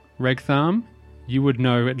sure. Regtham, you would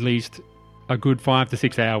know at least a good 5 to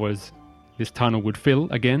 6 hours this tunnel would fill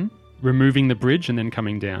again, removing the bridge and then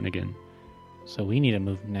coming down again. So we need to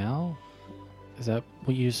move now? Is that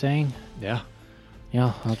what you're saying? Yeah.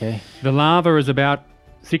 Yeah, okay. The lava is about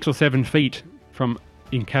 6 or 7 feet from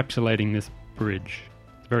encapsulating this bridge.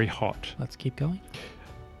 It's very hot. Let's keep going.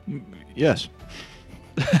 Yes.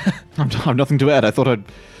 I've nothing to add. I thought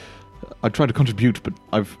I'd try to contribute, but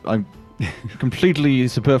I'm completely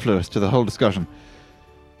superfluous to the whole discussion.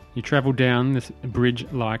 You travel down this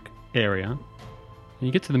bridge-like area, and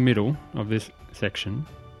you get to the middle of this section.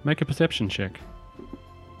 Make a perception check.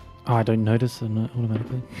 Oh, I don't notice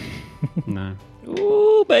automatically. No.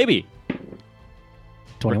 Ooh, baby.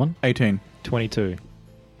 21? 18. 22.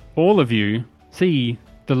 All of you see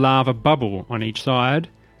the lava bubble on each side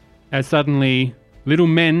as suddenly little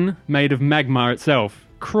men made of magma itself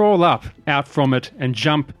crawl up out from it and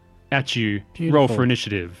jump at you. Beautiful. Roll for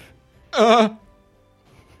initiative.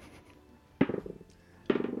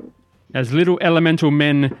 As little elemental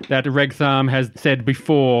men that Regtharm has said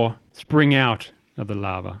before spring out of the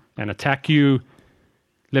lava and attack you.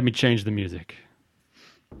 Let me change the music.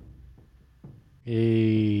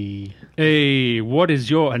 Hey. Hey, what is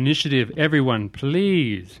your initiative, everyone?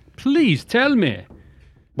 Please tell me.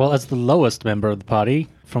 Well, as the lowest member of the party,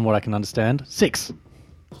 from what I can understand, 6.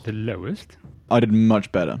 The lowest? I did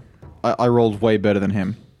much better. I rolled way better than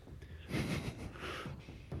him.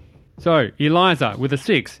 So, Eliza with a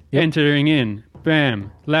 6, Yep. entering in.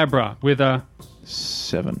 Bam. Labra with a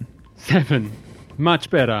 7. 7. Much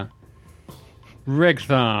better.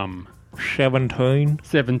 Regtharm, 17.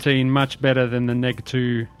 17. Much better than the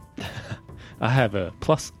 -2. I have a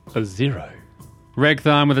plus a 0.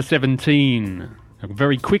 Regtharm with a 17. A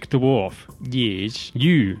very quick dwarf. Yes.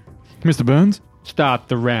 You Mr. Burns? start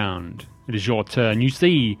the round. It is your turn. You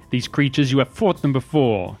see these creatures. You have fought them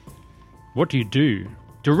before. What do you do?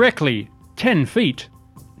 Directly 10 feet.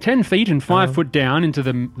 10 feet and 5 foot down into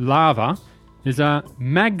the lava is a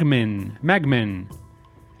Magman.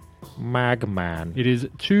 Magman. It is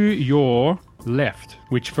to your left,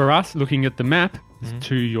 which for us, looking at the map, is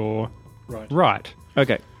to your right.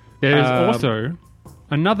 Okay. There is also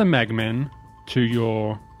another Magman to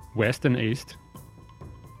your west and east.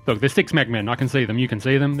 Look, there's 6 Magmen. I can see them. You can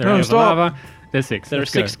see them. They're No, out of the stop. lava. There's 6. There are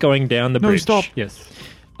Let's go. 6 going down the No, bridge. stop. Yes.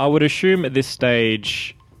 I would assume at this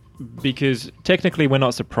stage, because technically we're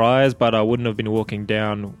not surprised, but I wouldn't have been walking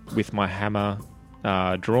down with my hammer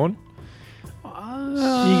drawn.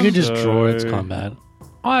 You could just draw its So- combat.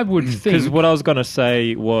 I would Because think... what I was going to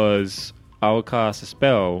say was I will cast a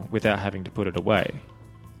spell without having to put it away.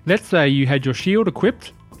 Let's say you had your shield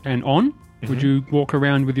equipped and on. Would you walk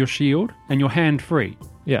around with your shield and your hand free?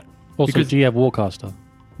 Yeah. Also, Because- do you have Warcaster?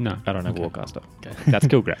 No. I don't have Warcaster. That's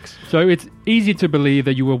Kilgrax. So it's easy to believe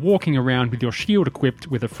that you were walking around with your shield equipped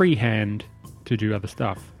with a free hand to do other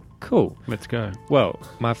stuff. Cool. Let's go. Well,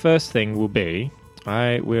 my first thing will be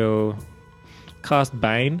I will cast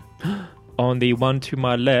Bane on the one to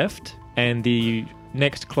my left and the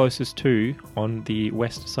next closest to on the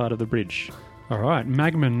west side of the bridge. All right.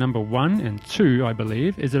 Magma number 1 and 2, I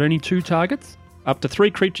believe. Is it only 2 targets? Up to 3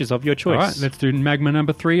 creatures of your choice. All right. Let's do magma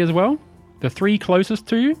number 3 as well. The 3 closest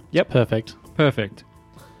to you? Perfect. Perfect.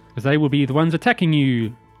 Because they will be the ones attacking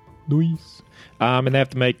you. Nice. And they have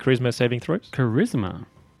to make charisma saving throws. Charisma.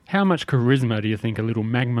 How much charisma do you think a little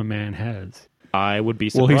magma man has? I would be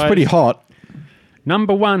Well, surprised. he's pretty hot.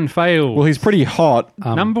 Number 1 fails. Well, he's pretty hot.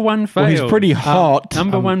 Number 1 fails. Well, he's pretty hot.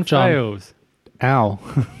 Number 1 John. fails. Ow.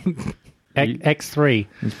 X3.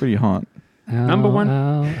 He's pretty hot. Ow, Number 1.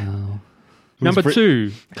 Ow, ow. Number pre-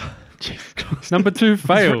 2. Number 2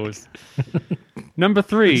 fails. Number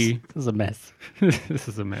 3. This is a mess. This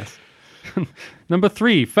is a mess. Number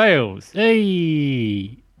 3 fails.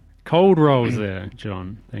 Hey. Cold rolls there,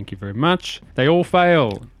 John. Thank you very much. They all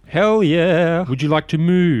fail. Hell yeah. Would you like to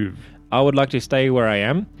move? I would like to stay where I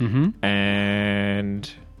am. Mm-hmm. And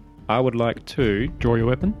I would like to... Draw your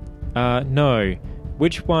weapon. No.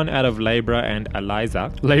 Which one out of Labra and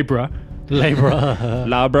Eliza? Labra. Labra.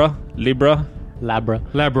 Labra? Libra?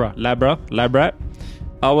 Labra. Labrat?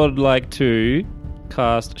 I would like to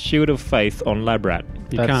cast Shield of Faith on Labrat.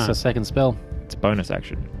 You That's can't. a second spell. It's a bonus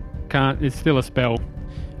action. Can't. It's still a spell.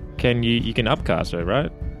 Can you can upcast it,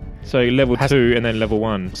 right? So level 2 and then level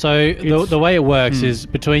 1. So the way it works is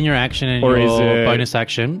between your action and Or your is it bonus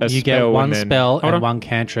action, a you get spell one and then- spell Hold on. and one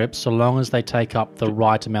cantrip, so long as they take up the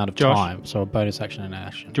right amount of Josh. time. So a bonus action and an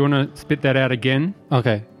action. Do you want to spit that out again?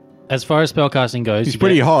 Okay. As far as spellcasting goes, He's you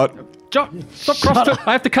pretty get- hot. John, stop cross.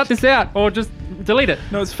 I have to cut this out, or just delete it.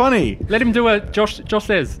 No, it's funny. Let him do a Josh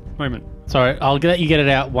says moment. Sorry, I'll let you get it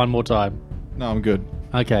out one more time. No, I'm good.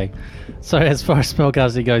 Okay. So as far as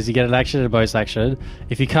spellcasting goes, you get an action and a bonus action.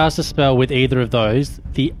 If you cast a spell with either of those,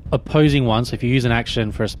 the opposing one, so if you use an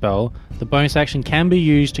action for a spell, the bonus action can be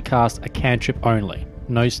used to cast a cantrip only.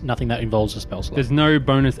 Nothing that involves a spell slot. There's no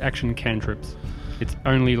bonus action cantrips. It's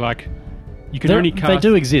only like you can They're- only cast. They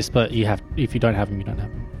do exist, but you have if you don't have them, you don't have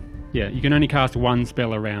them. Yeah, you can only cast one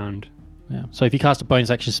spell around. Yeah. So if you cast a bonus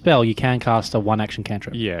action spell, you can cast a 1-action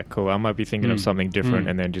cantrip. Yeah, cool. I might be thinking of something different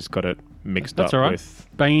and then just got it mixed That's up all right. with...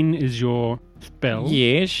 Bane is your spell.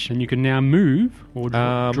 Yes. And you can now move or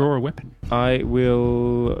draw a weapon. I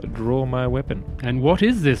will draw my weapon. And what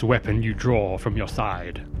is this weapon you draw from your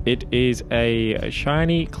side? It is a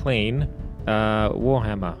shiny, clean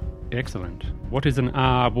warhammer. Excellent. What is an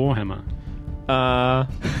R Warhammer?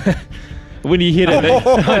 When you hit it,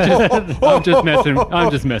 I'm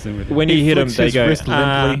just messing with you. when you hit them, they go.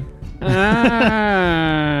 limply.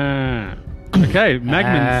 Okay,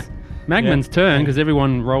 Magman's turn because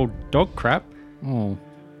everyone rolled dog crap. Oh.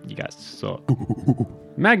 You guys saw.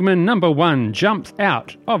 Magman number 1 jumps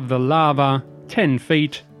out of the lava 10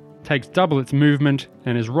 feet, takes double its movement,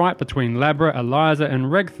 and is right between Labra, Eliza, and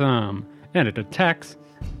Regtharm. And it attacks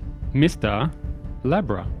Mr.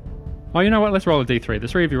 Labra. Oh, you know what? Let's roll a d3. The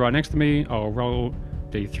three of you right next to me. I'll roll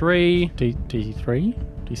d3.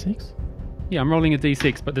 D3? D6? Yeah, I'm rolling a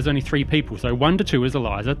d6, but there's only 3 people. So 1 to 2 is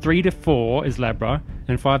Eliza, 3 to 4 is Labra,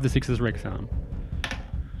 and 5 to 6 is Regtharm.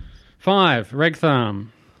 5, Regtharm.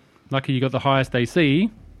 Lucky you got the highest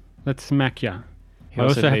AC. Let's smack ya. I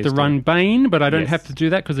also have to run Bane, but I don't have to do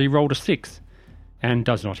that because he rolled a 6 and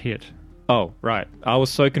does not hit. Oh, right. I was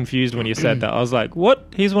so confused when you said that. I was like, what?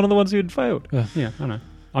 He's one of the ones who had failed. Yeah, I know.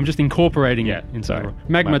 I'm just incorporating it into the roll.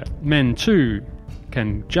 Magma Men 2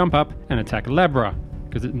 can jump up and attack Labra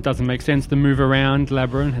because it doesn't make sense to move around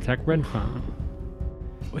Labra and attack Regtharm.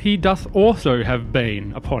 He doth also have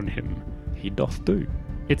Bane upon him. He doth do.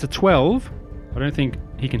 It's a 12. I don't think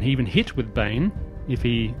he can even hit with Bane if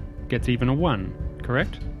he gets even a 1,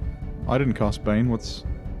 correct? I didn't cast Bane. What's...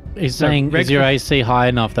 He's saying, is your AC high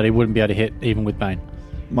enough that he wouldn't be able to hit even with Bane?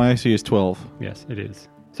 My AC is 12. Yes, it is.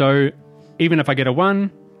 So even if I get a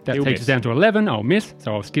 1, that He'll takes miss. us down to 11. I'll miss,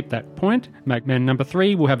 so I'll skip that point. Magman number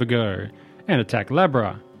 3 will have a go and attack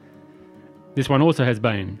Labra. This one also has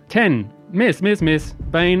Bane. 10. Miss.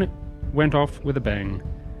 Bane went off with a bang.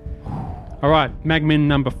 All right, Magmin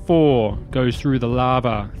number 4 goes through the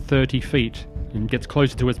lava 30 feet and gets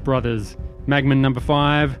closer to its brothers. Magmin number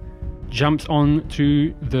 5 jumps on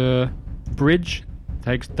to the bridge,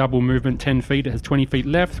 takes double movement 10 feet. It has 20 feet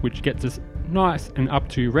left, which gets us nice and up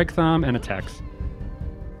to Regtharm and attacks.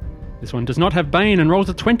 This one does not have Bane and rolls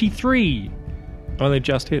a 23. Only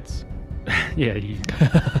just hits. Yeah, you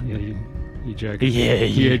joker.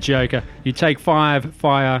 You joker. You take 5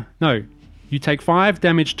 fire. No, you take 5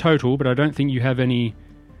 damage total, but I don't think you have any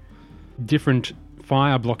different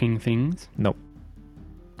fire blocking things. Nope.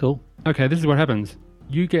 Cool. Okay, this is what happens.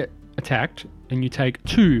 You get attacked and you take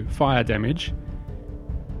 2 fire damage.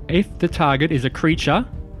 If the target is a creature,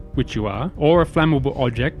 which you are, or a flammable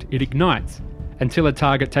object, it ignites. Until a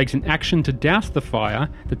target takes an action to douse the fire,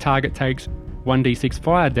 the target takes 1d6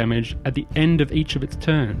 fire damage at the end of each of its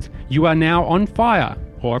turns. You are now on fire,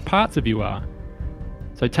 or parts of you are.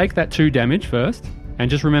 So take that 2 damage first, and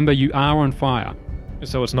just remember you are on fire.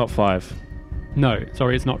 So it's not 5. No,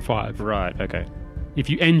 sorry, it's not 5. Right, okay. If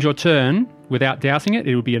you end your turn without dousing it,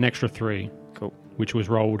 it will be an extra 3. Cool. Which was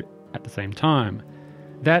rolled at the same time.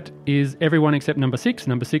 That is everyone except number 6.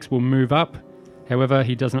 Number 6 will move up. However,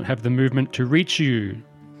 he does not have the movement to reach you.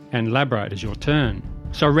 And Labra, it is your turn.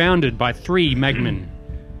 Surrounded by 3 Magmen.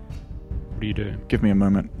 What do you do? Give me a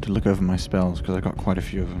moment to look over my spells, because I got quite a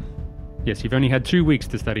few of them. Yes, you've only had 2 weeks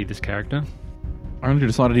to study this character. I only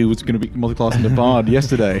decided he was going to be multiclassing the Bard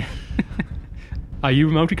yesterday. Are you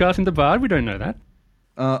multicasting the Bard? We don't know that.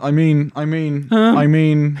 I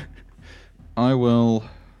will...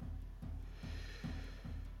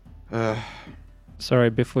 Sorry,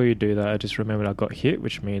 before you do that, I just remembered I got hit,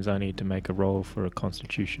 which means I need to make a roll for a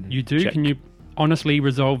constitution You do? check. Can you honestly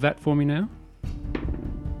resolve that for me now?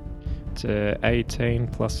 It's 18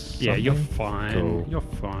 plus something. Yeah, you're fine. Cool. You're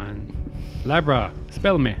fine. Labra,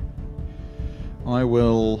 spell me. I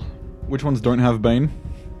will... Which ones don't have Bane?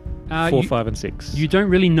 4, 5, and 6. You don't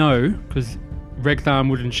really know, because Regtharm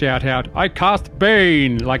wouldn't shout out, I cast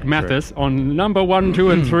Bane, like Mathis, on number 1,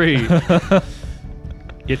 2, and 3.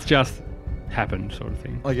 It's just happened, sort of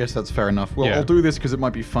thing. I guess that's fair enough. Well, Yeah. I'll do this because it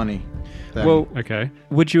might be funny. Then. Well, Okay.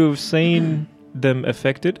 would you have seen them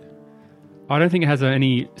affected? I don't think it has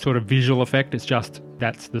any sort of visual effect. It's just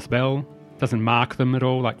that's the spell. Doesn't mark them at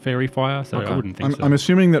all like fairy fire, so I wouldn't think so. I'm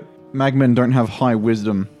assuming that Magmen don't have high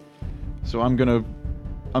wisdom, so I'm gonna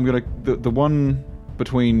the one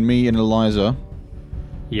between me and Eliza.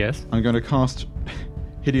 Yes. I'm gonna cast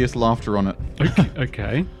Hideous Laughter on it.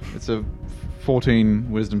 Okay. It's a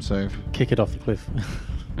 14 wisdom save. Kick it off the cliff.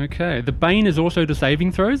 Okay. The Bane is also to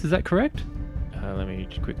saving throws. Is that correct? Let me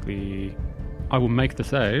quickly... I will make the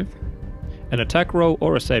save. An attack roll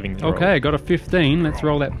or a saving throw? Okay, got a 15. Let's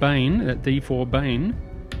roll that Bane, that D4 Bane.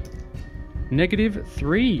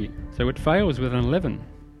 -3. So it fails with an 11.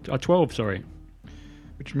 12, sorry.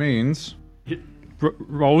 Which means...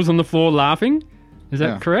 Rolls on the floor laughing? Is that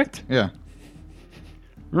Yeah. correct? Yeah.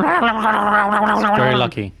 Very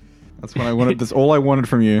lucky. That's what I wanted. That's all I wanted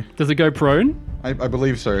from you. Does it go prone? I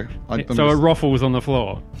believe so. I'm So it just- ruffles on the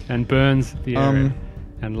floor and burns the area Um,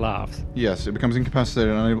 and laughs. Yes, it becomes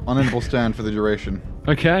incapacitated and unable to stand for the duration.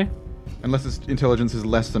 Okay. Unless its intelligence is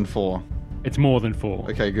less than 4. It's more than 4.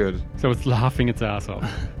 Okay, good. So it's laughing its ass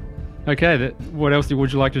off. Okay, what else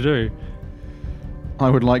would you like to do? I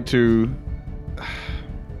would like to...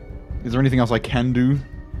 Is there anything else I can do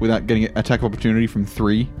without getting an attack of opportunity from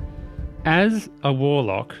 3? As a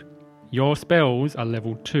warlock, your spells are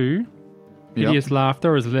level 2. Hideous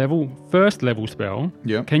Laughter is first level spell.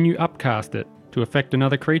 Yep. Can you upcast it to affect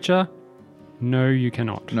another creature? No, you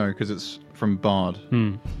cannot. No, because it's from Bard.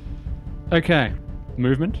 Okay.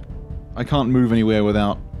 Movement? I can't move anywhere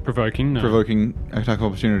without Provoking? No. provoking attack of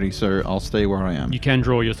opportunity, so I'll stay where I am. You can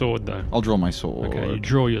draw your sword, though. I'll draw my sword. Okay, you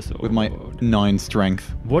draw your sword. With my 9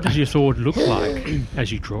 strength. What does your sword look like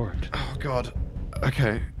as you draw it? Oh, God.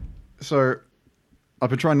 Okay. So, I've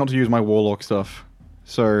been trying not to use my warlock stuff.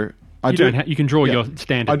 So, You can draw your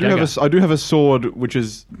standard dagger. I do have a sword which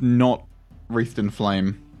is not wreathed in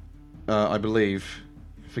flame. I believe.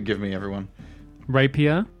 Forgive me, everyone.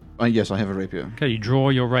 Rapier. Yes, I have a rapier. Okay, you draw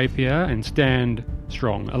your rapier and stand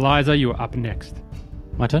strong. Eliza, you are up next.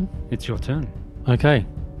 My turn? It's your turn. Okay.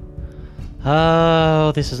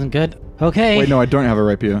 Oh, this isn't good. Okay. Wait, no, I don't have a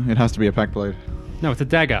rapier. It has to be a pack blade. No, it's a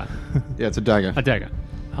dagger. Yeah, it's a dagger. A dagger.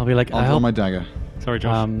 I'll be like, I'll draw my dagger. Sorry,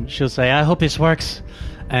 Josh. She'll say, I hope this works.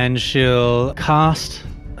 And she'll cast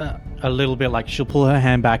a little bit, like she'll pull her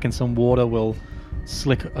hand back and some water will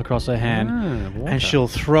slick across her hand. Water. And she'll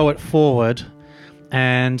throw it forward.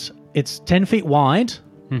 And it's 10 feet wide,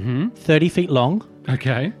 30 feet long.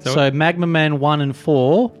 Okay. So Magma Man 1 and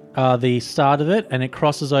 4 are the start of it, and it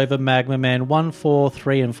crosses over Magma Man 1, 4,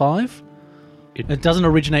 3, and 5. It doesn't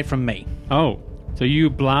originate from me. Oh, so you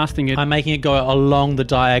blasting it I'm making it go along the in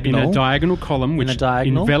diagonal. a diagonal column, which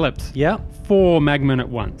diagonal. envelops Yeah. 4 magma at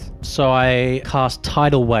once. So I cast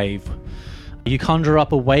Tidal Wave. You conjure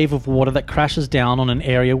up a wave of water that crashes down on an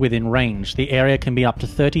area within range. The area can be up to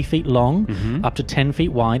 30 feet long, up to 10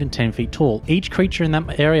 feet wide, and 10 feet tall. Each creature in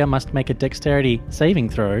that area must make a dexterity saving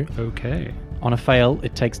throw. Okay. On a fail,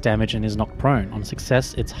 it takes damage and is knocked prone. On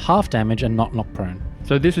success, it's half damage and not knocked prone.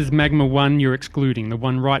 So this is Magma 1 you're excluding. The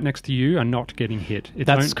one right next to you are not getting hit.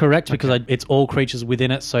 That's correct, because it's all creatures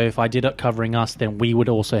within it, so if I did it covering us, then we would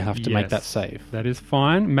also have to make that Yes, save. That is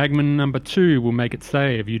fine. Magma number 2 will make it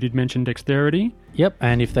save. You did mention dexterity. Yep,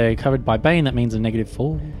 and if they're covered by Bane, that means a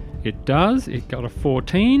 -4. It does. It got a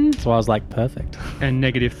 14 So I was like, perfect. and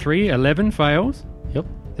 -3. 11 fails. Yep.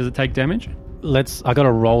 Does it take damage? I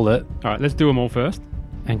gotta roll it. All right, let's do them all first.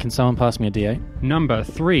 And can someone pass me a D8? Number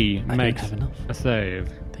 3 I makes don't have enough. a save.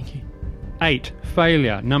 Thank you. 8,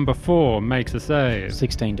 failure. Number 4 makes a save.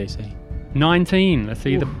 16 DC. 19, let's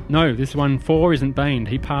see. No, this one, 4 isn't baned.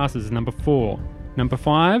 He passes. Number 4. Number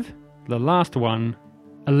 5, the last one,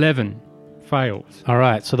 11, fails.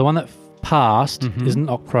 Alright, so the one that passed isn't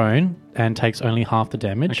knocked prone and takes only half the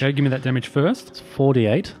damage. Okay, give me that damage first. It's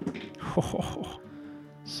 48.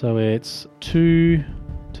 So it's 2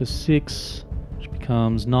 to 6, which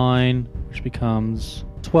becomes 9, which becomes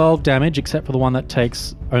 12 damage, except for the one that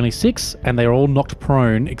takes only 6, and they're all knocked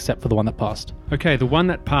prone except for the one that passed. Okay, the one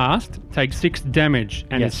that passed takes 6 damage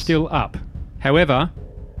and Yes. is still up. However,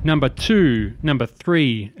 number 2, number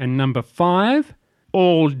 3, and number 5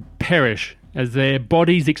 all perish as their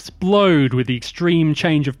bodies explode with the extreme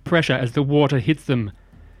change of pressure as the water hits them.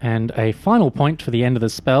 And a final point for the end of the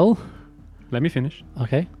spell. Let me finish.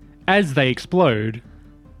 Okay. As they explode,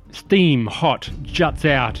 steam hot juts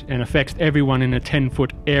out and affects everyone in a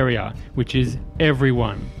 10-foot area, which is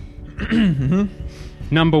everyone.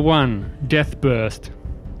 Number 1, Death Burst.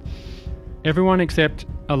 Everyone except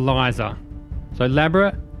Eliza. So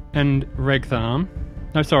Labra and Regtharm.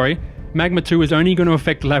 No, sorry. Magma 2 is only going to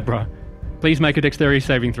affect Labra. Please make a dexterity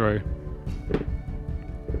saving throw.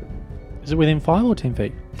 Is it within 5 or 10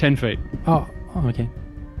 feet? 10 feet. Oh okay.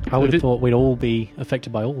 I would thi- have thought we'd all be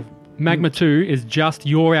affected by all of them. Magma 2 is just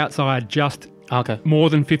you're outside, just Okay. more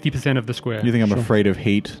than 50% of the square. You think I'm afraid of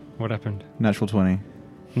heat? What happened? Natural 20.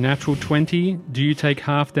 Natural 20. Do you take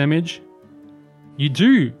half damage? You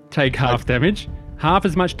do take half damage. Half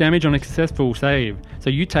as much damage on a successful save. So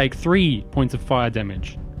you take 3 points of fire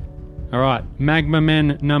damage. Alright, Magma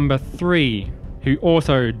Man number 3, who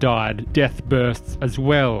also died, death bursts as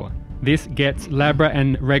well. This gets Labra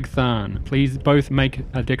and Regthan. Please both make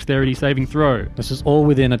a dexterity saving throw. This is all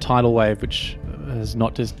within a tidal wave, which has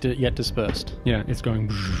not yet dispersed. Yeah, it's going.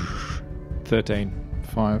 13.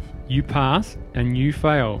 5. You pass and you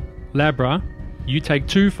fail. Labra, you take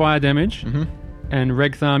 2 fire damage, and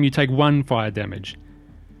Regthan, you take 1 fire damage.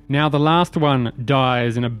 Now the last one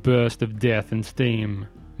dies in a burst of death and steam.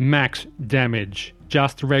 Max damage.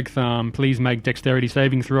 Just Regthan, please make dexterity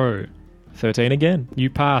saving throw. 13 again. You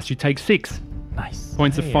pass. You take 6 Nice.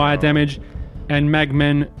 points of fire damage, and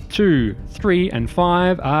Magmen 2, 3, and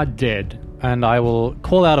 5 are dead. And I will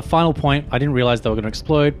call out a final point. I didn't realize they were going to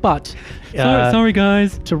explode, but Sorry,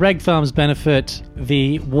 guys. to Regtham's benefit,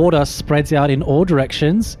 the water spreads out in all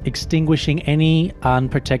directions, extinguishing any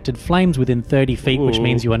unprotected flames within 30 feet, which Ooh.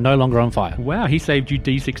 means you are no longer on fire. Wow, he saved you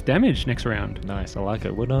D6 damage next round. Nice, I like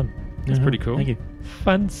it. Well done. That's pretty cool. Thank you.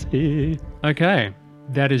 Fancy. Okay,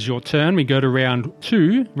 that is your turn. We go to round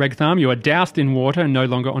 2. Regtham, you are doused in water and no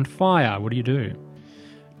longer on fire. What do you do?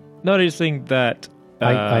 Noticing that...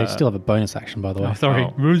 I still have a bonus action, by the way. Oh, sorry.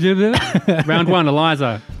 Oh. Round 1,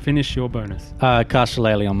 Eliza, finish your bonus. Cast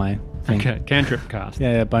Shillelagh on my thing. Okay, cantrip cast.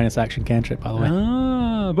 Yeah, bonus action cantrip, by the way.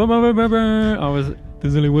 Ah, I was...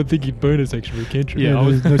 There's only one thing in bonus action for cantrip. Yeah, I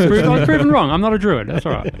was proven wrong. I'm not a druid. That's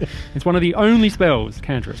all right. It's one of the only spells,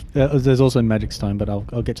 cantrip. There's also Magic Stone, but I'll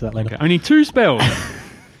get to that later. Okay, only 2 spells.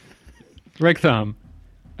 Regtham.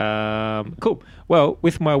 Cool. Well,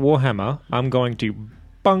 with my Warhammer, I'm going to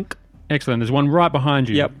bunk. Excellent. There's one right behind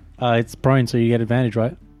you. Yep. It's prone, so you get advantage,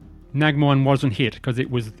 right? Nagmon wasn't hit because it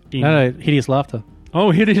was in... No, hideous laughter.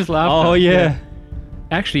 Oh, hideous laughter. Oh, yeah.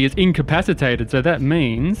 Actually, it's incapacitated, so that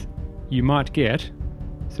means you might get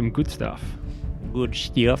some good stuff. Good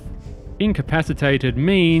stuff. Incapacitated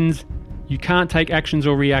means you can't take actions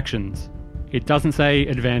or reactions. It doesn't say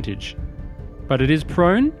advantage. But it is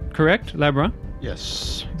prone, correct, Labra?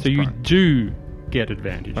 Yes. So you do get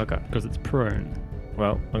advantage. Okay. Because it's prone.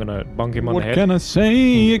 Well, I'm going to bunk him on What the head. can I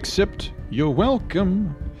say except you're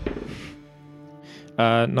welcome?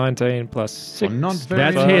 19 plus 6. I'm not very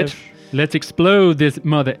That's much. hit. Let's explode this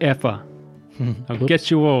mother effer. I'll get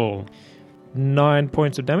you all. 9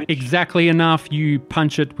 points of damage. Exactly enough. You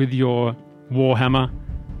punch it with your warhammer,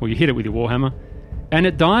 or you hit it with your warhammer, and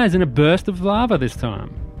it dies in a burst of lava this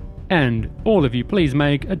time. And all of you, please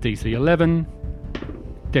make a DC 11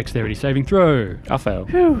 dexterity saving throw. I fail.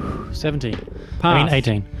 17. Pass. I mean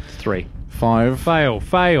 18. 3. 5.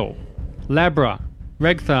 Fail. Labra,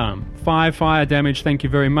 Regtham, 5 fire damage. Thank you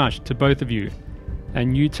very much to both of you.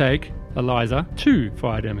 And you take, Eliza, 2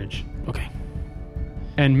 fire damage. Okay.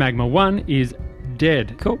 And Magma 1 is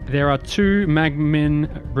dead. Cool. There are 2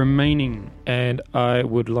 Magmen remaining. And I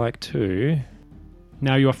would like to,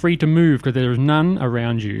 Now you are free to move because there is none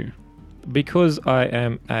around you. because I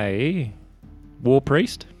am a war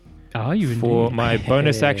priest, Are you for indeed? my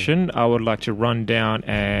bonus action, I would like to run down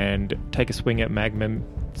and take a swing at Magma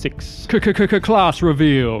 6. Class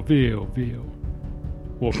reveal.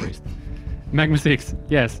 War priest. Magma 6.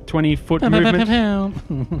 Yes. 20-foot movement.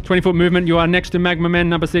 20-foot movement. You are next to Magma Men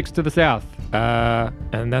number 6 to the south.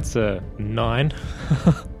 And that's a 9.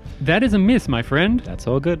 That is a miss, my friend. That's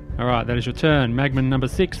all good. All right, that is your turn. Magma number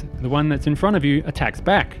 6, the one that's in front of you, attacks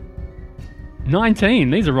back.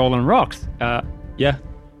 19. These are rolling rocks. Yeah,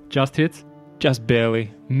 Just hits. just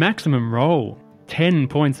barely. Maximum roll. 10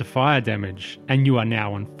 points of fire damage. And you are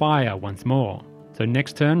now on fire once more. So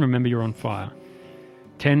next turn, remember you're on fire.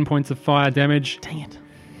 10 points of fire damage. Dang it.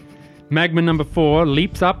 Magma number 4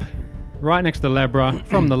 leaps up right next to Labra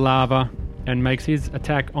from the lava and makes his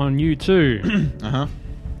attack on you too. Uh-huh.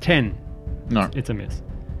 10. No. It's a miss.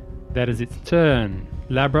 That is its turn.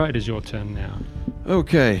 Labra, it is your turn now.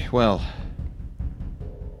 Okay, well.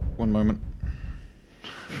 One moment.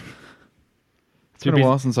 It's been a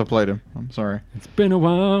while since I played him. I'm sorry. It's been a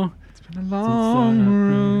while. It's been a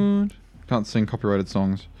long road. Can't sing copyrighted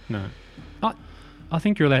songs. No. I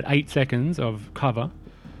think you're allowed 8 seconds of cover.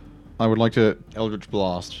 I would like to Eldritch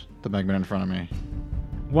Blast the Magma in front of me.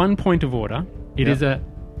 1 point of order. It Yep. is a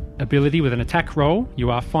ability with an attack roll. You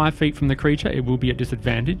are 5 feet from the creature. It will be at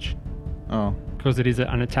disadvantage Oh. because it is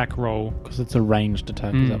an attack roll. Because it's a ranged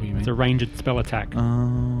attack, is that what you mean? It's a ranged spell attack.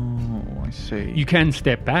 Oh, I see. You can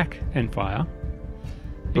step back and fire.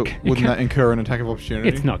 but it wouldn't can- that incur an attack of opportunity?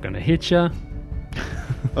 It's not going to hit you.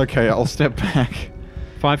 Okay, I'll step back.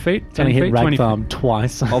 5 feet, It's 10 only hit feet, 20 feet. Ragtharm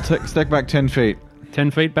twice. I'll step back 10 feet.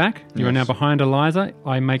 10 feet back. You are now Yes. behind Eliza.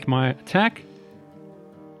 I make my attack.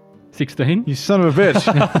 16. You son of a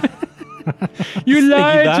bitch. You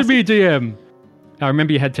lied to bastard. me, DM. I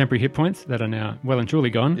remember you had temporary hit points that are now well and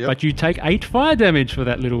truly gone, Yep. but you take 8 fire damage for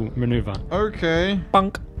that little maneuver. Okay.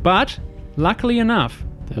 Bunk. But, luckily enough,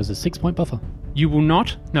 There was a 6-point buffer. You will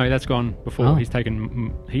not. No, that's gone before. Oh. He's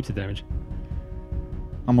taken heaps of damage.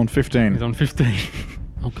 I'm on 15 He's on 15.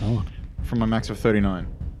 Oh, God. from my max of 39.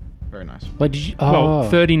 Very nice. Wait, did you... Well,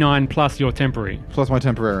 39 plus your temporary. Plus my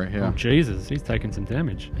temporary, yeah. Oh, Jesus, he's taken some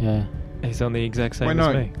damage. Yeah. He's on the exact same Wait, as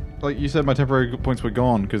no. me. Like you said, my temporary points were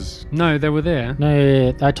gone because No, they were there.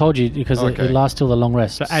 No, I told you because Okay. it lasts till the long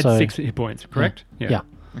rest. So add 6 hit points, correct? Yeah.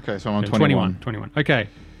 okay, so I'm on Yeah, 21. 21. Okay.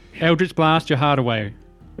 Eldritch Blast, your heart away.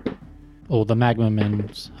 Or the Magma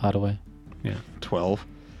Men's Hardaway. Yeah. 12.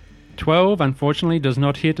 12, unfortunately, does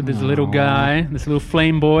not hit this little guy, this little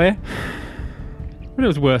flame boy. But it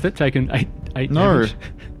was worth it, taking 8 No, damage.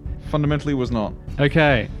 fundamentally was not.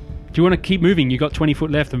 Okay. Do you want to keep moving? You got 20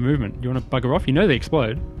 foot left of movement. Do you want to bugger off? You know they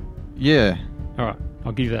explode. Yeah. All right.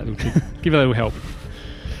 I'll give you that little tip. Give you that little help.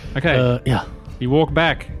 Okay. Yeah. You walk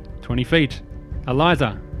back 20 feet.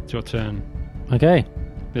 Eliza, it's your turn. Okay.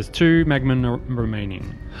 There's 2 Magman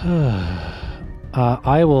remaining.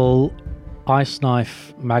 I will Ice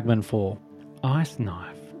Knife Magman 4. Ice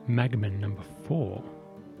Knife, Magman number 4.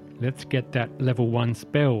 Let's get that level 1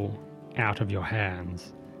 spell out of your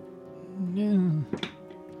hands.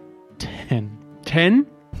 10. 10?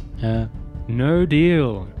 Yeah. No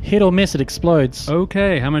deal. Hit or miss, it explodes.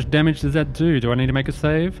 Okay, how much damage does that do? Do I need to make a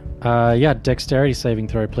save? Yeah, dexterity saving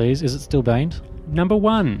throw, please. Is it still baned? Number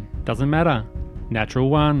 1. Doesn't matter. Natural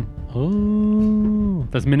 1. Ooh.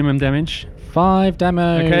 Does minimum damage. 5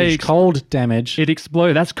 damage. Okay, Cold damage. It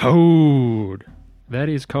explodes. That's cold. That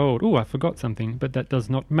is cold. Oh, I forgot something, but that does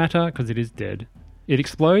not matter because it is dead. It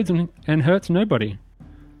explodes and hurts nobody.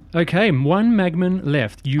 Okay, 1 Magman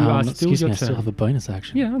left. You are still excuse your me, I turn. still have a bonus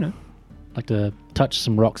action. Yeah, I know. I'd like to touch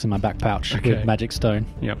some rocks in my back pouch Okay. with magic stone.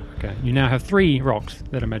 Yep. Okay. You now have 3 rocks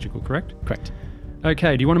that are magical, correct? Correct.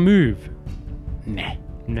 Okay. Do you want to move? Nah.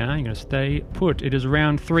 No, you're going to stay put. It is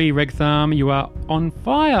round 3, Regtharm. You are on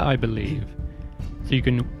fire, I believe. So you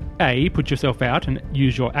can A, put yourself out and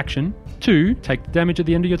use your action. 2, take the damage at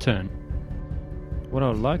the end of your turn. What I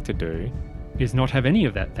would like to do... Is not have any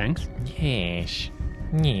of that, thanks. Yes.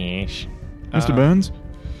 Mr. Burns?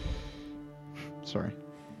 Sorry.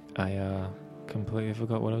 I completely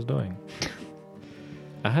forgot what I was doing.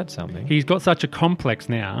 I had something. He's got such a complex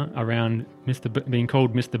now around being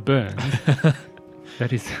called Mr. Burns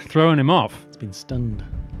that is throwing him off. It's been stunned.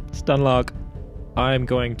 Stunlock. I'm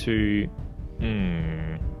going to...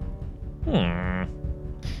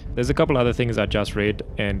 There's a couple other things I just read,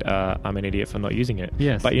 and I'm an idiot for not using it.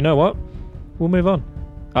 Yes. But you know what? We'll move on.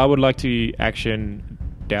 I would like to action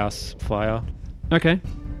Douse Fire. Okay.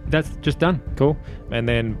 That's just done. Cool. And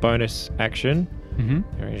then bonus action. Mm-hmm.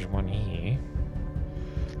 There is one here.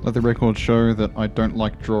 Let the record show that I don't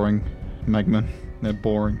like drawing Magman. They're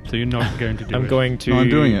boring. So you're not going to do it. I'm going to... No, I'm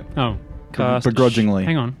doing it. Oh, Cast... Begrudgingly.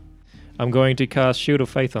 hang on. I'm going to cast Shield of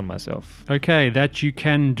Faith on myself. Okay, that you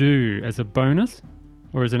can do as a bonus,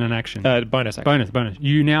 or is it an action? Bonus action. Bonus.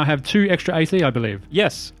 You now have 2 extra AC, I believe.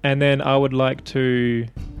 Yes. And then I would like to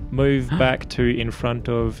move back to in front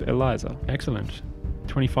of Eliza. Excellent.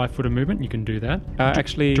 25 foot of movement, you can do that.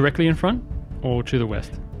 Actually... Directly in front, or to the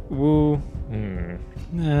west? We'll...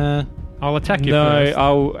 Nah. I'll attack you No, first.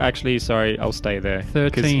 I'll stay there. 13.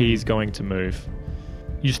 Because he's going to move.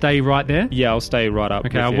 You stay right there? Yeah, I'll stay right up.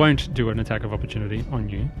 Okay, with I him. won't do an attack of opportunity on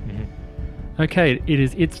you. Mm-hmm. Okay, it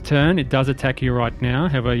is its turn. It does attack you right now.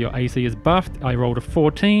 However, your AC is buffed. I rolled a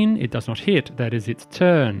 14. It does not hit. That is its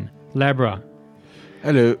turn. Labra.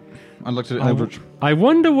 Hello. I'd like to Eldritch. I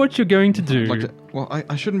wonder what you're going to do. I'd like to, well,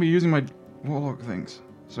 I shouldn't be using my Warlock things.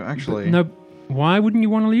 So actually... No, why wouldn't you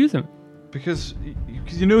want to use them? Because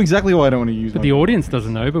you know exactly why I don't want to use But my... the audience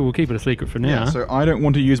doesn't know, but we'll keep it a secret for now. Yeah, so I don't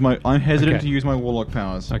want to use my... I'm hesitant Okay. to use my Warlock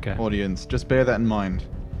powers. Okay. Audience, just bear that in mind.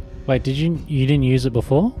 Wait, you didn't use it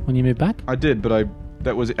before when you moved back? I did, but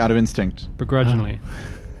that was out of instinct. Begrudgingly.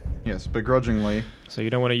 Yes, begrudgingly. So you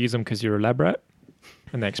don't want to use them because you're a lab rat?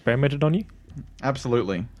 And they experimented on you?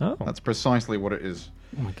 Absolutely. Oh. That's precisely what it is.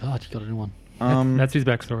 Oh my god, you got a new one. That's his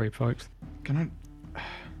backstory, folks. Can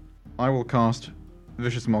I will cast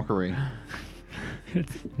Vicious Mockery.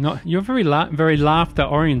 It's not. You're very laughter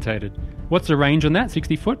orientated. What's the range on that?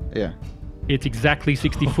 60 foot? Yeah. It's exactly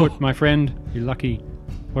 60 foot, my friend. You're lucky.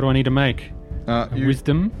 What do I need to make?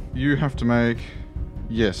 Wisdom. You have to make...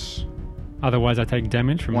 Yes. Otherwise, I take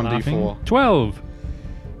damage from 1d4. laughing. 12.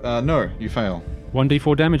 No, you fail.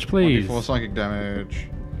 1d4 damage, please. 1d4 psychic damage.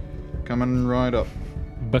 Coming right up.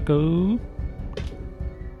 Bucko.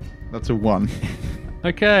 That's a 1.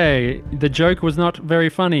 Okay, the joke was not very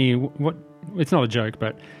funny. What? It's not a joke,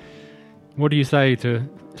 but what do you say to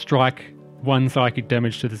strike 1 psychic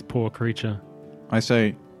damage to this poor creature? I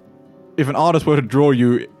say, if an artist were to draw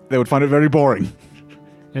you, they would find it very boring.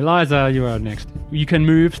 Eliza, you are next. You can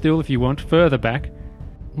move still if you want, further back.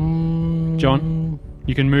 John,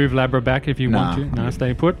 you can move Labra back if you want to. No,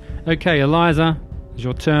 stay put. Okay, Eliza, it's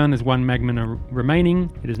your turn. There's one magma remaining.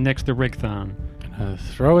 It is next to Regthan.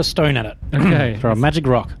 Throw a stone at it. Okay. Throw a magic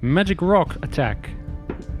rock. Magic rock attack.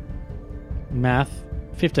 Math.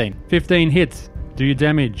 15. 15 hits. Do your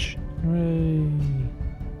damage. Hooray.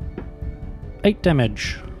 8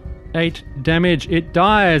 damage. 8 damage. It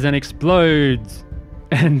dies and explodes.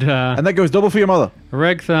 And that goes double for your mother.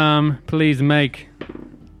 Regtham, please make...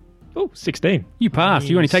 Oh, 16. You pass.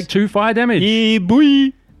 You only take 2 fire damage. Yeah,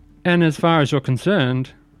 boy. And as far as you're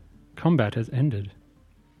concerned, combat has ended.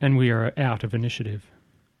 And we are out of initiative.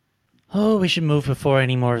 Oh, we should move before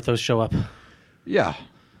any more of those show up. Yeah,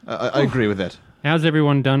 I agree with that. How's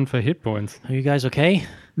everyone done for hit points? Are you guys okay?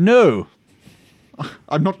 No.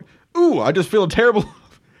 I'm not... Ooh, I just feel a terrible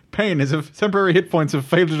pain as if temporary hit points have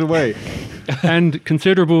faded away. And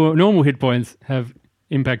considerable normal hit points have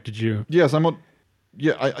impacted you. Yes, I'm not...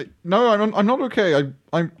 Yeah, no, I'm not okay.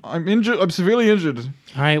 I'm injured. I'm severely injured. All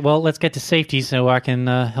right, well, let's get to safety so I can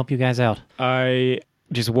help you guys out. I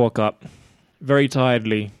just walk up very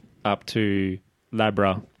tiredly up to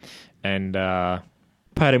Labra and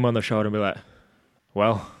pat him on the shoulder and be like,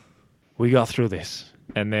 well, we got through this.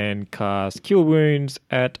 And then cast Cure Wounds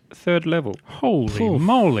at 3rd level. Holy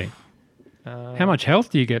moly. How much health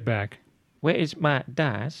do you get back? Where is my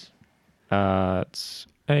dice? It's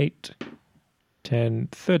 8, 10,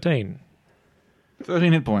 13.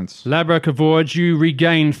 13 hit points. Labra Kavorj, you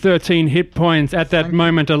regain 13 hit points. At that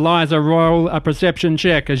moment, Eliza, roll a perception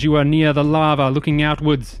check as you are near the lava looking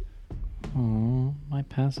outwards. Oh, my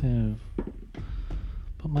passive.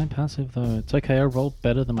 But my passive, though, it's okay. I rolled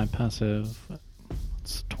better than my passive.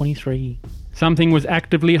 It's 23. Something was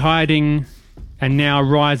actively hiding and now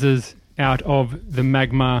rises out of the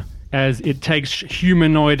magma as it takes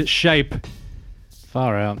humanoid shape.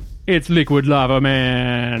 Far out. It's Liquid Lava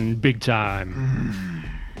Man, big time.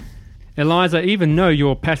 Eliza, even though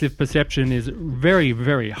your passive perception is very,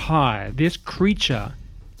 very high, this creature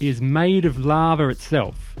is made of lava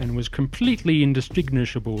itself and was completely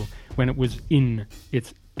indistinguishable when it was in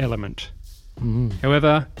its element.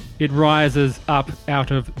 However, it rises up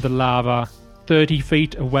out of the lava 30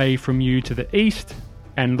 feet away from you to the east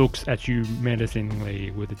and looks at you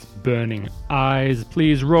menacingly with its burning eyes.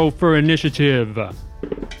 Please roll for initiative.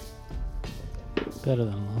 Better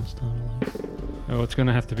than last time, I think. Oh, it's going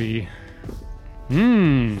to have to be...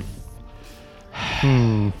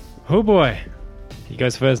 Oh boy. He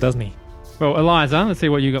goes first, doesn't he? Well, Eliza, let's see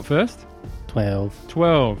what you got first. 12.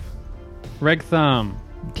 12. Regtham.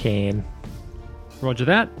 10. Roger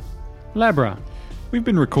that. Labra. We've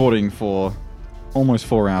been recording for almost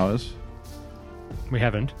 4 hours. We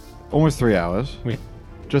haven't. Almost 3 hours.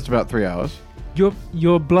 Just about 3 hours.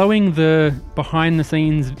 You're blowing the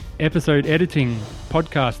behind-the-scenes episode editing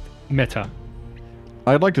podcast meta.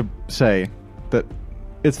 I'd like to say that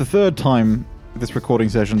it's the 3rd time this recording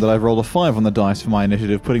session that I've rolled a 5 on the dice for my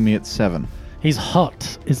initiative, putting me at 7. He's hot.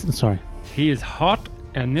 Sorry. He is hot,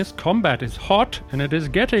 and this combat is hot, and it is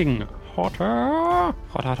getting hotter.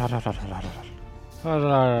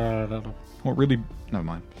 What really... Never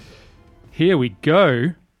mind. Here we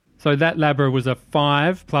go. So that Labra was a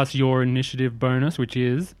 5 plus your initiative bonus, which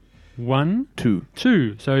is 1, 2.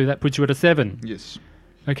 2. So that puts you at a 7. Yes.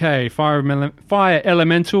 Okay, fire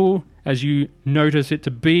elemental, as you notice it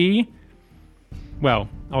to be. Well,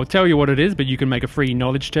 I'll tell you what it is, but you can make a free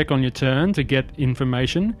knowledge check on your turn to get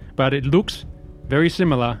information. But it looks very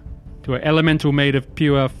similar to an elemental made of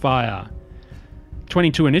pure fire.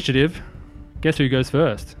 22 initiative. Guess who goes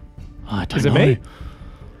first? I don't Is it know. me?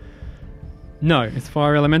 No, it's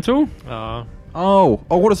fire elemental. Oh,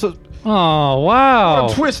 what a... Oh, wow.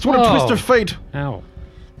 What a twist! What a twist of fate! Ow.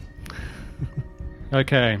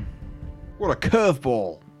 Okay. What a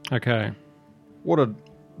curveball! Okay. What a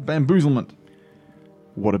bamboozlement!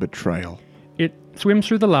 What a betrayal! It swims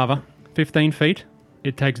through the lava, 15 feet.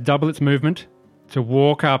 It takes double its movement to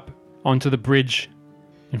walk up onto the bridge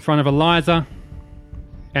in front of Eliza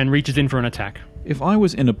and reaches in for an attack. If I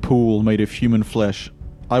was in a pool made of human flesh,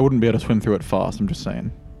 I wouldn't be able to swim through it fast, I'm just saying.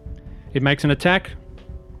 It makes an attack,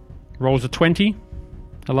 rolls a 20.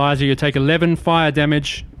 Eliza, you take 11 fire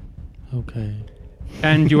damage, Okay.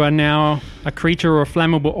 and you are now a creature or a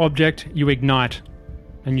flammable object. You ignite,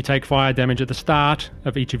 and you take fire damage at the start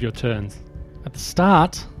of each of your turns. At the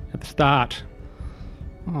start? At the start.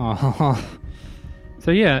 Oh.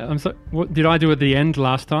 So yeah, what did I do at the end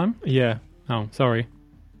last time? Yeah. Oh, sorry.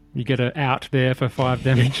 You get a out there for 5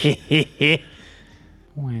 damage.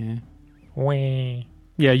 Where? Wee.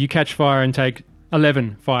 Yeah, you catch fire and take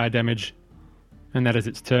 11 fire damage. and that is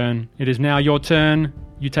its turn. It is now your turn.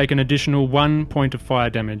 You take an additional 1 point of fire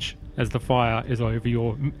damage as the fire is over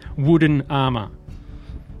your wooden armor.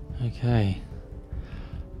 Okay.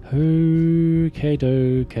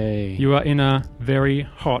 Okay. You are in a very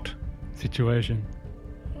hot situation.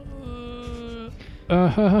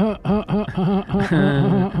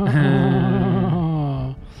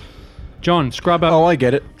 John, scrub up. Oh, I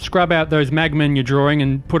get it. Scrub out those magmen you're drawing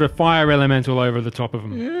and put a fire elemental over the top of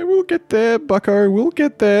them. Yeah, we'll get there, bucko. We'll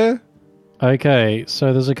get there. Okay,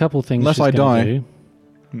 so there's a couple things Unless she's I gonna die. do.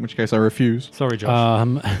 In which case I refuse. Sorry,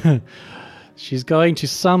 Josh. She's going to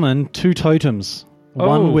summon 2 totems.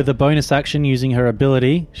 One Oh. with a bonus action using her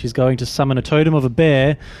ability. She's going to summon a totem of a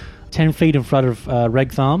bear 10 feet in front of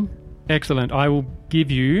Regtharm. Excellent. I will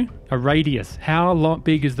give you a radius. How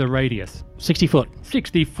big is the radius? 60 foot.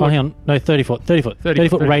 60 Oh, foot. hang on. No, 30 foot. 30 foot. 30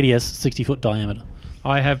 foot foot. radius, 60 foot diameter.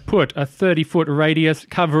 I have put a 30-foot radius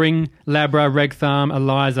covering Labra, Regtharm,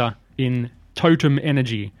 Eliza in totem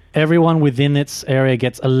energy. Everyone within its area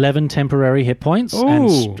gets 11 temporary hit points and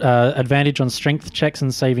Ooh. advantage on strength checks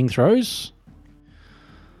and saving throws.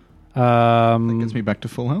 That gets me back to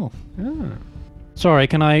full health. Sorry,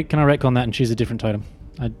 can I retcon that and choose a different totem?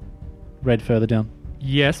 I read further down.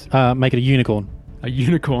 Yes, Make it a unicorn. a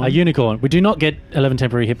unicorn. A unicorn. We do not get 11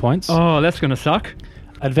 temporary hit points. Oh, that's going to suck.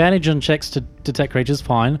 Advantage on checks to detect creatures,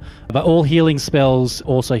 fine. But all healing spells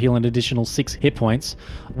also heal an additional 6 hit points,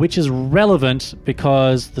 which is relevant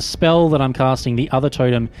because the spell that I'm casting, the other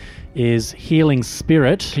totem, is Healing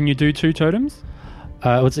Spirit. Can you do 2 totems?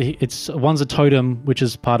 One's a totem, which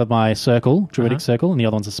is part of my circle, druidic circle, and the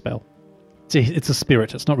other one's a spell. It's a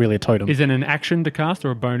spirit. It's not really a totem. Is it an action to cast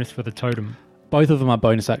or a bonus for the totem? Both of them are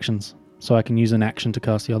bonus actions, so I can use an action to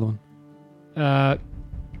cast the other one.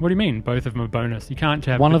 What do you mean? Both of them are bonus. You can't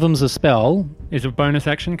have One of them's a spell. is a bonus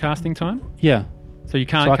action casting time, Yeah. so you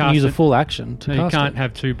can't. So I can cast use a it- full action to No, cast you can't it.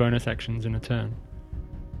 have 2 bonus actions in a turn.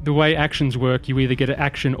 The way actions work, you either get an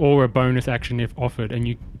action or a bonus action if offered, and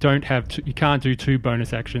you don't have. You can't do 2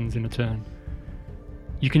 bonus actions in a turn.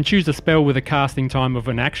 You can choose a spell with a casting time of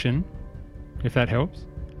an action, if that helps,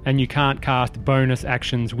 and you can't cast bonus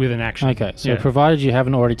actions with an action. Okay, so Yeah. provided you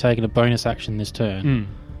haven't already taken a bonus action this turn.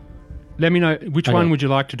 Let me know which Okay. one would you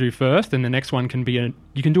like to do first, and the next one can be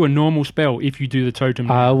you can do a normal spell if you do the totem.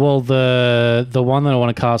 Well, the one that I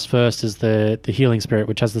want to cast first is the Healing Spirit,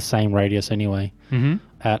 which has the same radius anyway,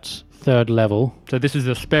 at 3rd level. So this is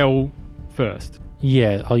a spell first.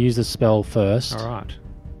 Yeah, I'll use the spell first. All right.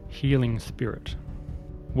 Healing Spirit.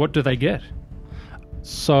 What do they get?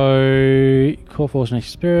 So, Core Force Nature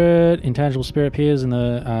Spirit, Intangible Spirit appears in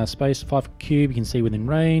the space 5 cube. You can see within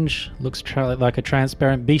range. Looks like a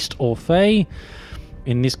transparent beast or fey.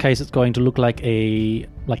 In this case, it's going to look like a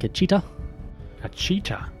cheetah. A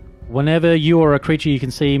cheetah. Whenever you or a creature you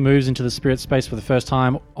can see moves into the spirit space for the first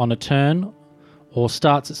time on a turn, or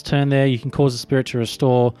starts its turn there, you can cause the spirit to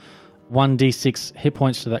restore 1d6 hit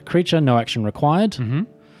points to that creature. No action required.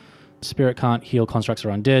 Spirit can't heal constructs or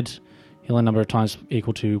undead. Heal a number of times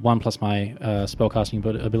equal to 1 plus my spellcasting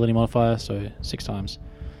ability modifier, so 6 times.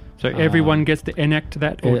 So everyone gets to enact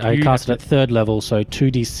that? Or do I you cast have it at 3rd level, so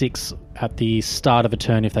 2d6 at the start of a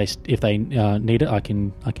turn. If they need it, I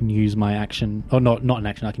can use my action, or not an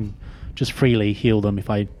action. I can just freely heal them if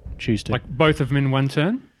I choose to. like both of them in one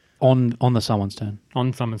turn? on the someone's turn.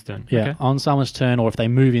 On someone's turn? Yeah, Okay. on someone's turn, or if they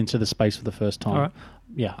move into the space for the first time. All right.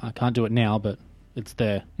 Yeah, I can't do it now, but it's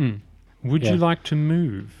there. Would Yeah. you like to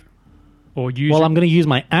move? Or use Well, it I'm going to use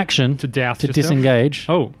my action to douse to yourself? disengage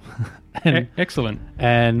Oh, and, excellent.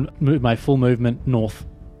 and move my full movement north.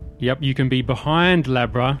 Yep, you can be behind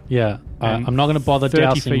Labra. Yeah, And I'm not going to bother 30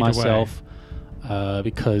 dousing feet myself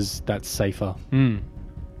because that's safer.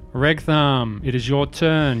 Regtharm, it is your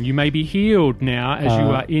turn. You may be healed now as you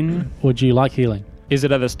are in... Would you like healing? Is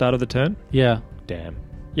it at the start of the turn? Yeah. Damn.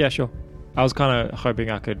 Yeah, sure. I was kind of hoping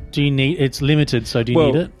I could. Do you need? It's limited, so do you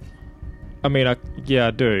Well, need it? I mean, I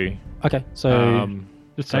do. Okay, so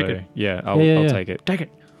Just take it. Yeah, I'll Yeah. take it. Take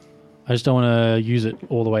it. I just don't want to use it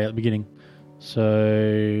all the way at the beginning.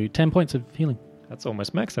 So 10 points of healing. That's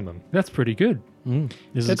almost maximum. That's pretty good. This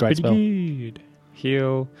is a That's great pretty spell. good.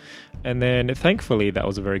 Heal. And then, thankfully, that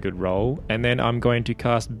was a very good roll. And then I'm going to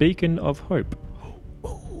cast Beacon of Hope.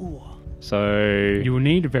 So, You will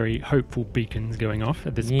need very hopeful beacons going off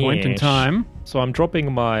at this point in Yes. time. so I'm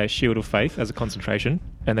dropping my Shield of Faith as a concentration.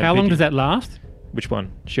 And then How long Beacon- does that last? Which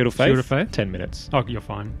one? Shield of Faith? Shield of Faith? 10 minutes. Oh, you're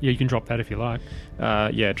fine. Yeah, you can drop that if you like.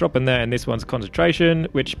 Yeah, drop in there, and this one's concentration,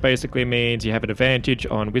 which basically means you have an advantage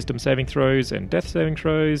on wisdom saving throws and death saving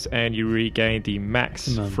throws, and you regain the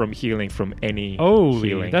max from healing from any Holy,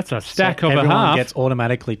 healing. that's a stack of a Everyone half. gets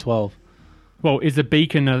automatically 12. Well, is a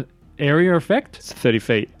beacon area effect? It's 30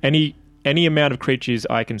 feet. Any amount of creatures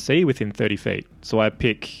I can see within 30 feet. So I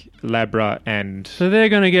pick Labra and... So they're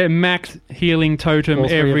going to get max healing totem All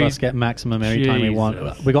three every... of us get maximum every time we want.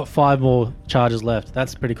 Jesus. We got 5 more charges left.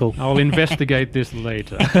 That's pretty cool. I'll investigate this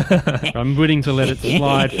later. I'm willing to let it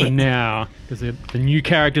slide for now because the new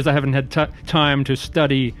characters, I haven't had time to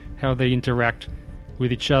study how they interact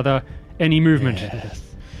with each other. Any movement. Yes.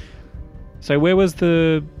 So where was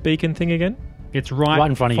the beacon thing again? It's right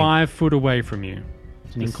in front of you. 5 foot away from you.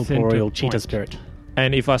 An The incorporeal center cheetah point. spirit.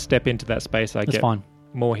 And if I step into that space, I That's get fine.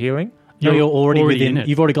 more healing? No, you're already within. in it.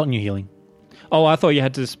 You've already gotten your healing. Oh, I thought you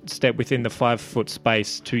had to step within the 5 foot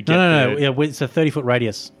space to get No. the... Yeah, it's a 30-foot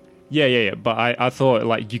radius. Yeah. But I thought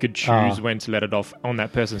like you could choose when to let it off on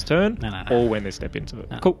that person's turn No. or when they step into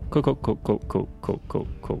it. No. Cool.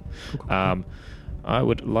 I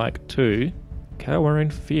would like to cower in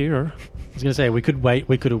fear. I was going to say we could wait.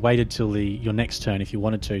 We could have waited till your next turn if you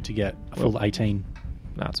wanted to get a full 18.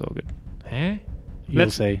 That's all good. Huh?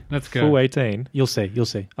 You'll see. Let's go. Full 18. You'll see.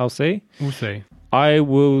 I'll see. We'll see. I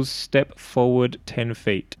will step forward 10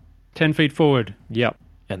 feet. 10 feet forward. Yep.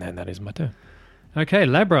 And then that is my turn. Okay,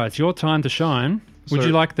 Labra, it's your time to shine. Would So-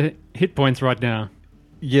 you like the hit points right now?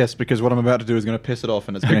 Yes, because what I'm about to do is going to piss it off,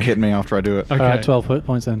 and it's going to hit me after I do it. Okay. All right, 12 hit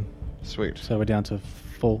points then. Sweet. So we're down to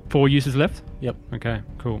 4. 4 uses left? Yep. Okay,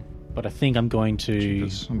 cool. But I think I'm going to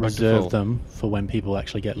Jeepers, I'm back to reserve full. them for when people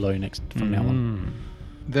actually get low next from now on.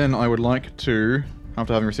 Then I would like to,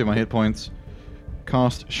 after having received my hit points,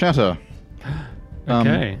 cast Shatter.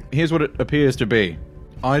 Okay. Here's what it appears to be.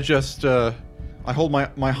 I just, I hold my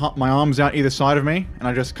arms out either side of me, and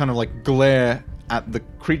I just kind of like glare at the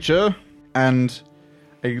creature, and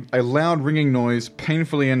a loud ringing noise,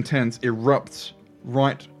 painfully intense, erupts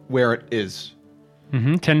right where it is.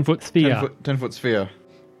 10-foot sphere. 10-foot sphere.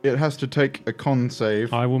 It has to take a con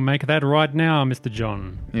save. I will make that right now, Mr.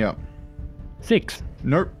 John. Yeah. 6.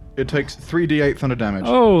 Nope. It takes 3d8 thunder damage.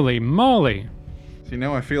 Holy moly. See,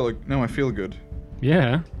 now I feel good.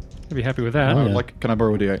 Yeah, I'd be happy with that. Oh, yeah. Like, can I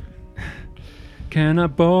borrow a d8? Can I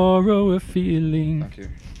borrow a feeling? Thank you.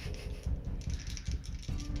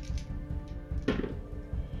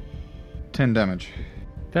 Ten damage.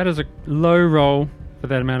 That is a low roll for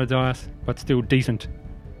that amount of dice, but still decent.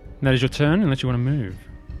 And that is your turn, unless you want to move.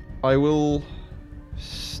 I will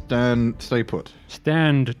stay put.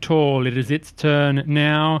 Stand tall. It is its turn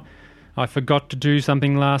now. I forgot to do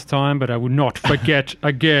something last time, but I will not forget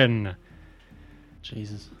again.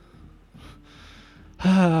 Jesus.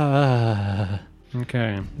 Okay.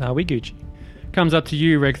 Now we Gucci. Comes up to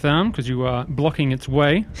you, Regtharm, because you are blocking its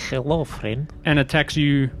way, Hello, friend. and attacks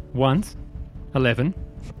you once, 11,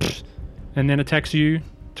 and then attacks you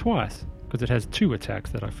twice, because it has 2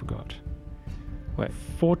 attacks that I forgot. Wait,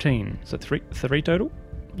 14. so three total?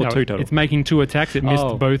 Or No, 2 total? It's making 2 attacks. It missed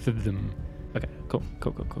Oh. both of them. Okay, cool.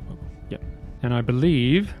 Yep. And I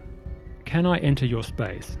believe, can I enter your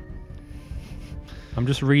space? I'm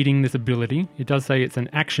just reading this ability. It does say it's an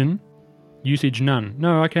action. Usage none.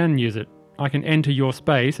 No, I can use it. I can enter your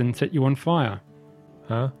space and set you on fire.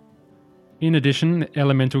 Huh? In addition, the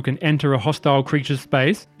elemental can enter a hostile creature's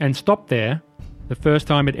space and stop there. The first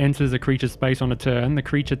time it enters a creature's space on a turn, the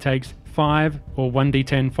creature takes 5 or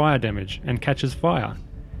 1d10 fire damage and catches fire.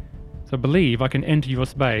 So I believe I can enter your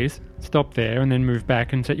space, stop there, and then move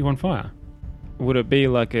back and set you on fire. Would it be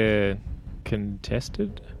like a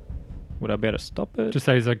contested? Would I be able to stop it? Just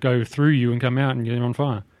says I go through you and come out and you're on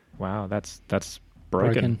fire. Wow, that's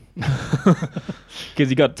broken. Broken. Because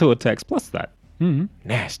you got 2 attacks plus that. Mm.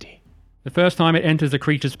 Nasty. The first time it enters a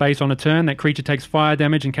creature's space on a turn, that creature takes fire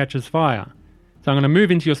damage and catches fire. So I'm going to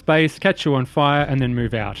move into your space, catch you on fire, and then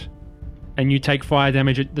move out. And you take fire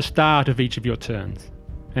damage at the start of each of your turns.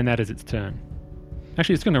 And that is its turn.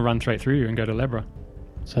 Actually, it's going to run straight through you and go to Lebra.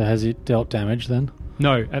 So has it dealt damage then?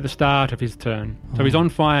 No, at the start of his turn. So he's on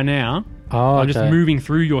fire now. Oh, I'm just moving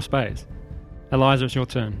through your space. Eliza, it's your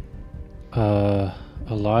turn.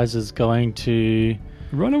 Eliza's going to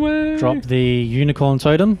Run away! drop the unicorn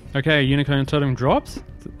totem. Okay, unicorn totem drops.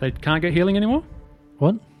 They can't get healing anymore?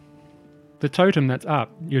 What? The totem that's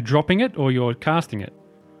up, you're dropping it or you're casting it?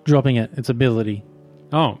 Dropping it. Its ability.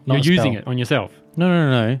 Oh, Not you're a using spell. it on yourself.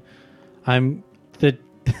 No. I'm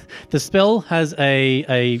the spell has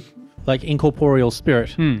a like incorporeal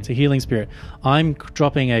spirit. It's a healing spirit. I'm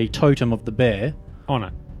dropping a totem of the bear, On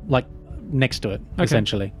it. like next to it,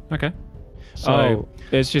 essentially. Okay. So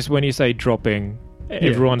it's just when you say dropping,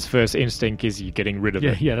 everyone's first instinct is you're getting rid of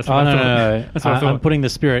it. Yeah, that's what Oh, I no, thought. no. That's what I I'm thought. putting the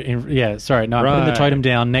spirit in. Yeah, sorry. No, I'm putting the Right. totem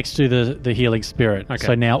down next to the healing spirit. Okay.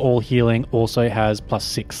 So now all healing also has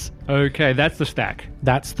 +6. Okay, that's the stack.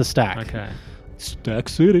 That's the stack. Okay. Stack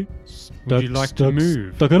City. Would you like to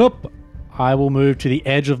move? Stuck it up. I will move to the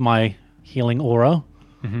edge of my healing aura.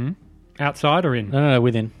 Mm-hmm. Outside or in? No,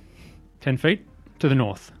 within. 10 feet to the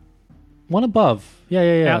north. One above.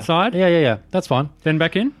 Yeah. Outside? Yeah. That's fine. Then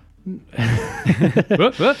back in? No,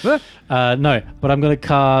 but I'm going to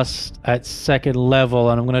cast at second level,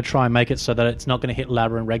 and I'm going to try and make it so that it's not going to hit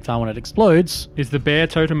Labra and Regthar when it explodes. Is the bear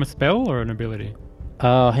totem a spell or an ability?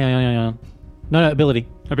 Hang on. No, ability.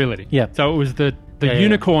 Ability. Yeah. So it was the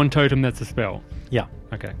unicorn totem that's a spell. Yeah.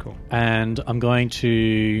 Okay, cool. And I'm going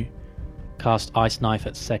to cast Ice Knife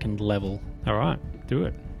at second level. All right. Do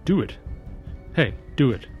it. Do it. Hey,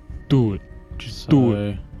 do it. Do it. Just do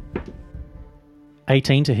it.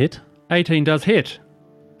 18 to hit. 18 does hit.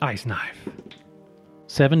 Ice Knife.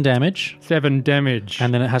 7 damage. 7 damage.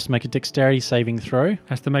 And then it has to make a dexterity saving throw.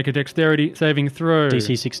 Has to make a dexterity saving throw.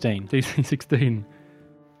 DC 16. DC 16.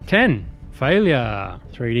 10. Failure.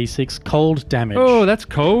 3d6 cold damage. Oh, that's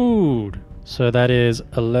cold. So that is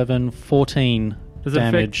 11, 14 Does it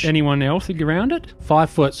damage. affect anyone else around it? 5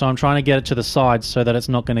 foot, so I'm trying to get it to the sides so that it's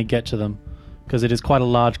not going to get to them. Because it is quite a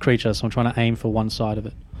large creature, so I'm trying to aim for one side of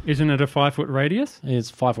it. Isn't it a 5 foot radius? It's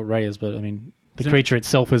 5 foot radius, but I mean, the creature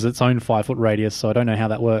itself is its own 5 foot radius, so I don't know how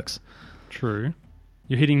that works. True.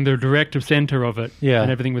 You're hitting the directive center of it. Yeah. And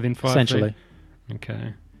everything within 5 essentially. feet.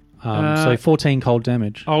 Okay. So 14 cold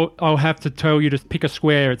damage. I'll have to tell you to pick a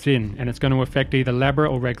square it's in, and it's going to affect either Labra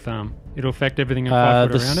or Regtham. It'll affect everything in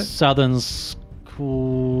 5 foot around the it. southern square.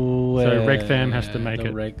 So Regtham has to make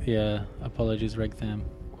it. Apologies, Regtham.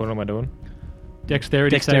 What am I doing?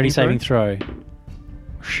 Dexterity saving throw.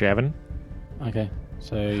 7. Okay,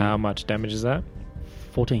 so How much damage is that?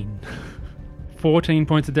 14. 14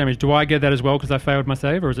 points of damage. Do I get that as well because I failed my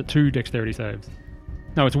save, or is it 2 dexterity saves?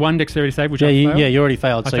 No, it's 1 dexterity save, which I failed. You already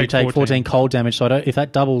failed, so you take 14 cold damage. So if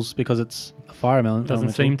that doubles because it's a fire element, Doesn't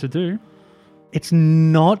seem to do. It's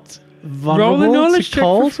not vulnerable Roll a knowledge to check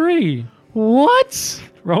cold. for free. What?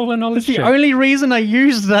 Roll a knowledge That's check. the only reason I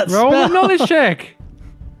used that Roll spell. a knowledge check.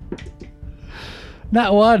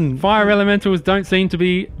 That one. Fire elementals don't seem to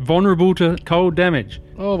be vulnerable to cold damage,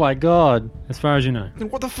 Oh my god. as far as you know.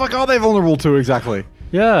 What the fuck are they vulnerable to exactly?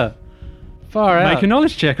 Yeah. Far out. Make a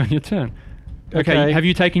knowledge check on your turn. Okay, have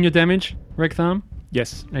you taken your damage, Regtham?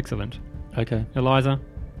 Yes. Excellent. Okay. Eliza,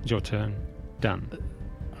 it's your turn. Done.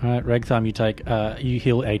 All right, Regtham, you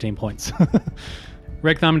heal 18 points.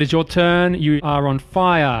 Regtham, it is your turn. You are on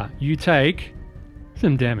fire. You take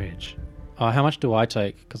some damage. How much do I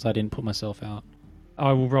take? Because I didn't put myself out.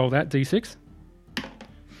 I will roll that d6. You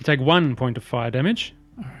take 1 point of fire damage.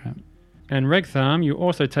 All right. And Regtham, you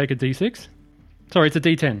also take a d6. Sorry, it's a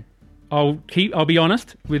d10. I'll be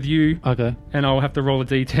honest with you, Okay. and I'll have to roll a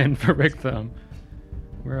d10 for Regtham.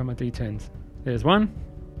 Where are my d10s? There's 1.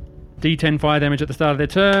 d10 fire damage at the start of their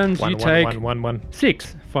turns. You take 1.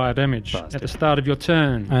 6 fire damage Bastard. at the start of your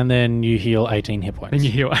turn. And then you heal 18 hit points. Then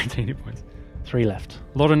you heal 18 hit points. 3 left.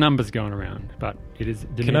 A lot of numbers going around, but it is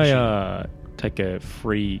diminishing. Can I take a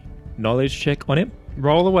free knowledge check on him?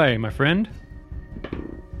 Roll away, my friend.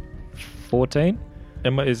 14.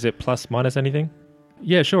 Is it plus minus anything?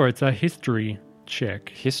 Yeah, sure. It's a history check.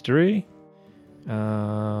 History.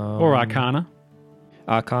 Or Arcana.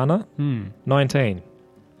 Arcana. 19.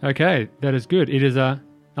 Okay, that is good. It is a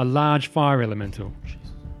large fire elemental.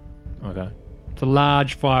 Okay. It's a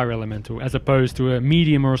large fire elemental as opposed to a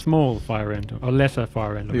medium or a small fire elemental, or lesser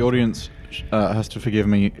fire elemental. The audience has to forgive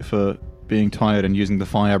me for being tired and using the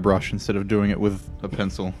fire brush instead of doing it with a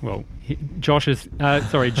pencil. Well, John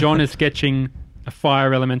is sketching a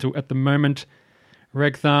fire elemental at the moment.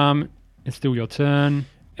 Regtham, it's still your turn.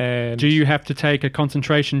 And Do you have to take a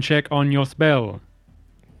concentration check on your spell?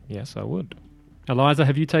 Yes, I would. Eliza,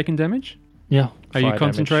 have you taken damage? Yeah. Are you Fire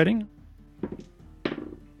concentrating?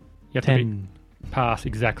 You have to 10. pass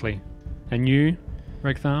exactly. And you,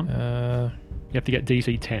 Regtham? You You have to get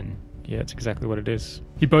DC 10. Yeah, it's exactly what it is.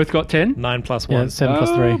 You both got 10? 9 plus Yeah, 1. 7 plus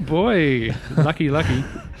Oh 3. boy, lucky.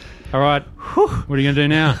 All right, what are you going to do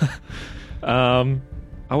now?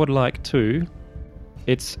 I would like to.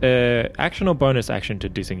 It's action or bonus action to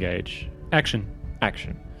disengage. Action.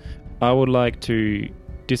 Action. I would like to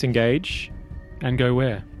disengage And go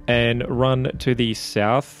where? and run to the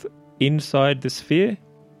south inside the sphere,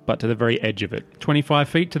 but to the very edge of it. 25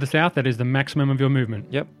 feet to the south, that is the maximum of your movement.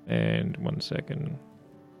 Yep. And 1 second.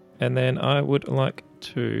 And then I would like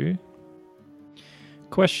to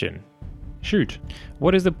question. Shoot.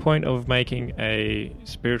 What is the point of making a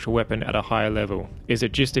spiritual weapon at a higher level? Is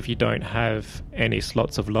it just if you don't have any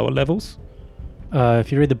slots of lower levels?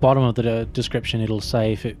 If you read the bottom of the description, it'll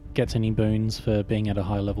say if it gets any boons for being at a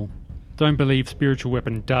high level. Don't believe spiritual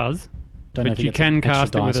weapon does. Don't know But if you gets can an extra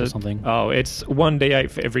cast it with dice or a- something. Oh, it's 1d8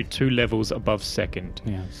 for every 2 levels above second.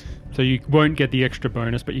 Yes. So you won't get the extra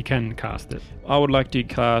bonus, but you can cast it. I would like to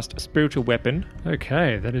cast a spiritual weapon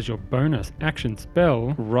Okay, that is your bonus action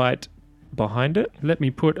spell. right behind it. Let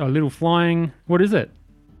me put a little flying... What is it?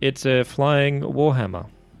 It's a flying warhammer,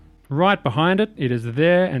 Right behind it. It is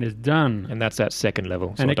there and is done. and that's at second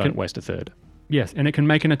level, so And I it don't can- waste a third. Yes, and it can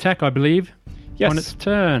make an attack, I believe. Yes. On its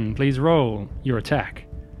turn, please roll your attack.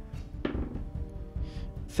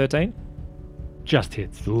 13. Just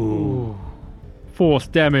hits. Force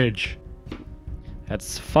damage.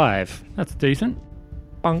 That's 5. That's decent.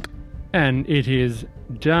 Bunk. And it is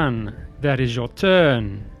done. That is your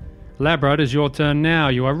turn. Labra, it is your turn now.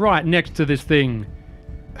 You are right next to this thing.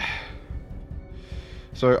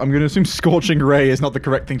 So I'm going to assume Scorching Ray is not the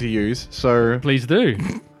correct thing to use. So Please do.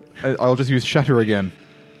 I'll just use Shatter again.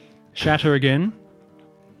 Shatter again.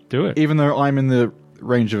 Do it. Even though I'm in the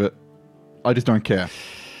range of it, I just don't care.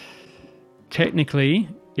 Technically,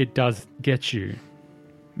 it does get you.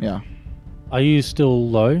 Yeah. Are you still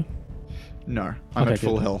low? No, I'm Okay, at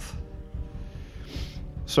full good. health.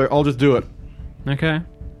 So I'll just do it. Okay.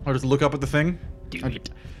 I'll just look up at the thing.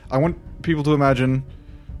 I want people to imagine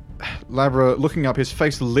Labra looking up, his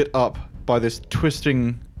face lit up by this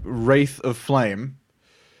twisting wraith of flame,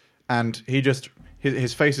 and he just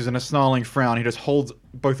his face is in a snarling frown. He just holds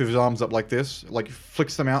both of his arms up like this, like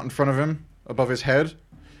flicks them out in front of him above his head,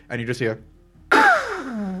 and you just hear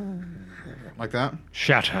like that.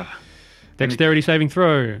 Shatter. Dexterity saving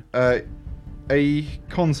throw. A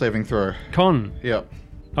con saving throw. Con. Yeah.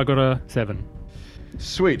 I got a 7.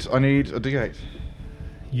 Sweet. I need a d8.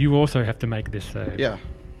 You also have to make this save. Yeah.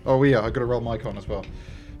 Oh yeah, I got to roll my con as well.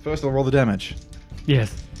 First, I'll roll the damage.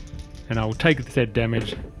 Yes. And I will take said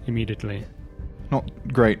damage immediately. Not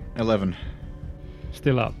great. 11.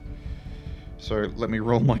 Still up. So let me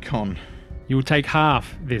roll my con. You will take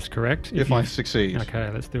half this, correct? If I succeed. Okay,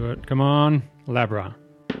 let's do it. Come on. Labra.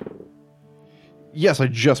 Yes, I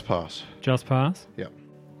just pass. Just pass. Yeah.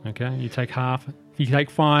 Okay, you take half. You take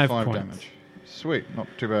 5 5 points. damage. Sweet. Not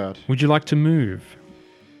too bad. Would you like to move?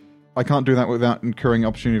 I can't do that without incurring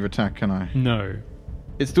opportunity of attack, can I? No.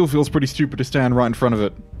 It still feels pretty stupid to stand right in front of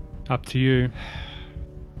it. Up to you.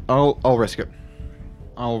 I'll risk it.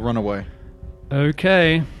 I'll run away.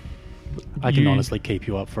 Okay. I can You- honestly keep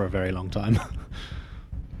you up for a very long time.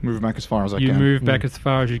 Move back as far as I You can. move back as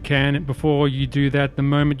far as you can. Before you do that, the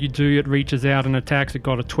moment you do, it reaches out and attacks. It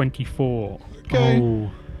got a 24. Okay.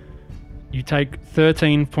 Oh, You take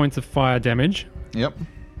 13 points of fire damage, Yep.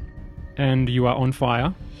 and you are on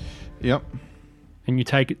fire. Yep. And you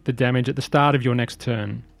take the damage at the start of your next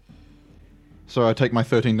turn. So I take my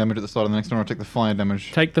 13 damage at the start of the next turn, or I take the fire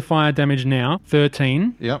damage. Take the fire damage now,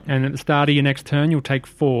 13. Yep. And at the start of your next turn, you'll take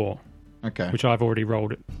 4, Okay. which I've already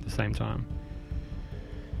rolled at the same time.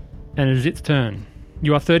 And it is its turn.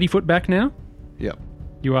 You are 30 foot back now. Yep.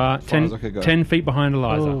 You are far 10, as I could go. 10 feet behind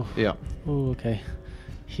Eliza. oh, Yep. oh, okay.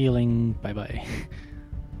 Healing. Bye bye.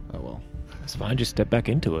 Oh well. It's fine, just step back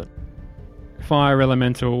into it. Fire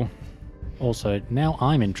elemental Also, now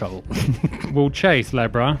I'm in trouble. will chase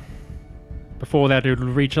Labra. Before that, it will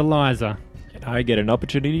reach Eliza. And I get an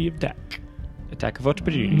opportunity of attack. Attack of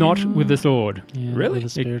opportunity. Not with the sword. Yeah, Really? With a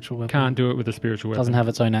spiritual weapon. Can't do it with a spiritual weapon. Doesn't have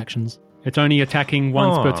its own actions. It's only attacking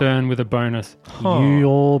once per Huh. turn with a bonus. Huh.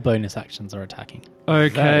 Your bonus actions are attacking.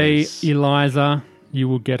 Okay, is- Eliza, you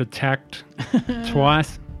will get attacked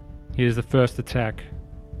twice. Here's the first attack.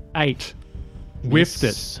 8. Whiffed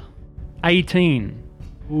Yes. it. 18.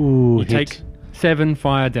 Ooh, You hit. take 7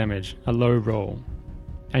 fire damage, a low roll.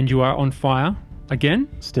 And you are on fire again.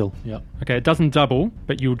 Still, yep. Okay, it doesn't double,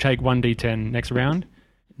 but you'll take 1d10 next round.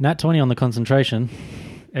 Nat 20 on the concentration.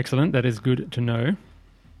 Excellent, that is good to know.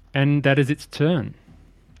 And that is its turn.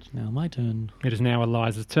 It's now my turn. It is now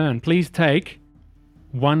Eliza's turn. Please take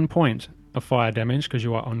 1 point of fire damage because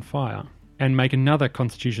you are on fire. And make another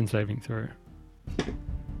constitution saving throw.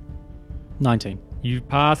 19. You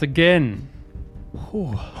pass again.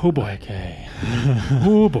 Oh boy. Okay.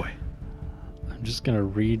 Oh boy. I'm just going to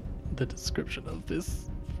read the description of this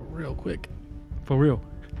for real quick. For real.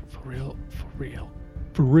 For real. For real.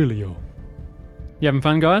 For real. You having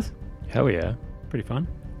fun, guys? Hell yeah. Pretty fun.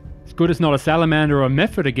 It's good it's not a salamander or a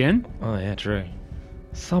method again. Oh yeah, true.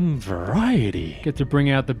 Some variety. Get to bring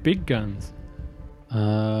out the big guns.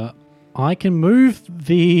 I can move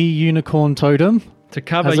the unicorn totem To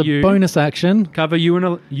cover as a you. bonus action Cover you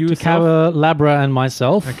and you to yourself. cover Labra and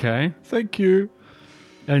myself. Okay. Thank you.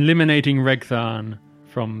 Eliminating Regtharn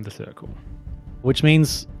from the circle. Which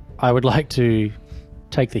means I would like to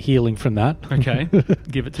take the healing from that. Okay.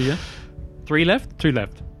 Give it to you. 3 left? 2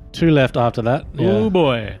 left. 2 left after that. Oh Yeah.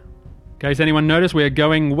 boy. case anyone noticed, we're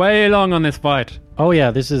going way long on this fight. Oh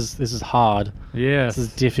yeah, this is hard. Yes. This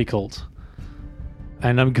is difficult.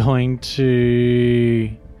 And I'm going to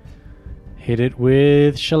hit it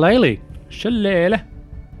with Shillelagh. Shillelagh.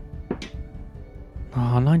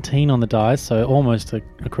 Oh, 19 on the dice, so almost a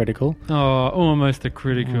critical. Oh, almost a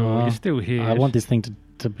critical. Oh, You're still here. I want this thing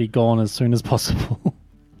to be gone as soon as possible.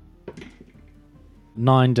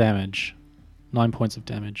 9 damage. 9 points of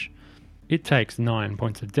damage. It takes 9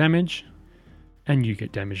 points of damage, and you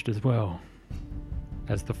get damaged as well,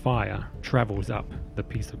 as the fire travels up the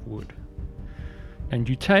piece of wood. And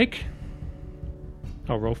you take,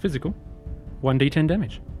 I'll roll physical, 1d10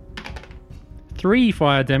 damage. 3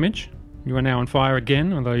 fire damage. You are now on fire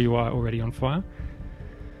again, although you are already on fire.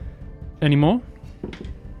 Any more?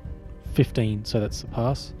 15, so that's a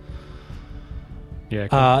pass. Yeah.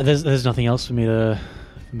 Cool. There's nothing else for me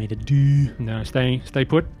to do. No, stay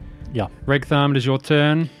put. Yeah. Regtharm, it is your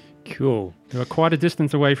turn. Cool. You are quite a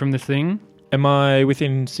distance away from this thing. Am I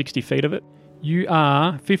within 60 feet of it? You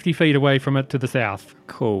are 50 feet away from it to the south.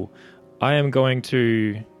 Cool. I am going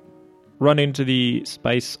to run into the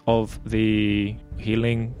space of the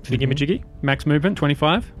healing thingamajiggy. Max movement,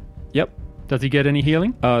 25. Yep. Does he get any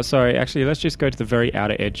healing? Sorry, actually, let's just go to the very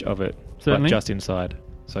outer edge of it. Certainly. Like just inside.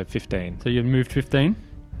 So 15. So you've moved 15.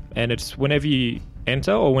 And it's whenever you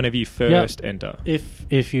enter or whenever you first enter?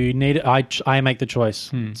 If you need it, I make the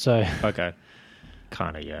choice. So Okay.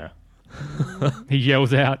 Kinda, yeah. He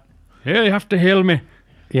yells out, "Hey, you have to heal me."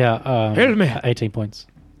 yeah, Heal me. 18 points.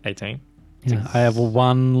 18. Yeah, I have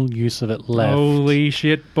one use of it left. Holy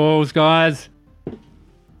shit balls, guys.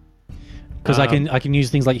 Because I can use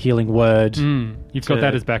things like healing word. You've got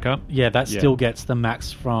that as backup. Yeah, that Yeah. still gets the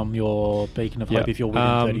max from your beacon of hope if you're within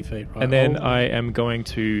 30 feet, right? And then I am going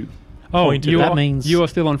to Oh, point you at that are, means- you are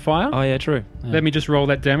still on fire? Oh, yeah, true. Let me just roll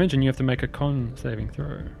that damage and you have to make a con saving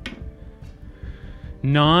throw.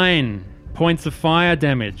 9 points of fire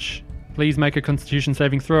damage. Please make a constitution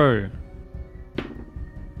saving throw.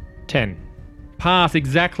 10. Pass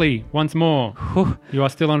exactly. Once more. You are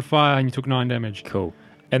still on fire and you took 9 damage. Cool.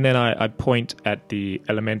 And then I point at the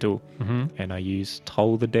elemental and I use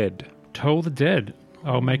Toll the Dead. Toll the dead.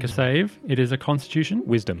 I'll make a save. It is a constitution.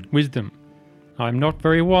 Wisdom. Wisdom. I'm not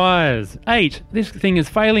very wise. 8. This thing is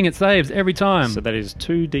failing its saves every time. So that is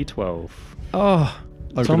 2d12. Oh,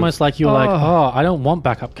 it's almost like you're like, oh, I don't want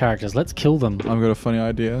backup characters. Let's kill them. I've got a funny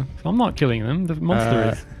idea. I'm not killing them. The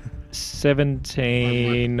monster is.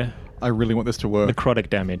 17 I really want this to work. necrotic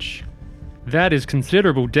damage. That is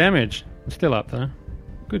considerable damage. I'm still up though.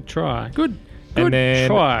 Good try. Good And then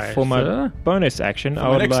try, for my sir. bonus action, I My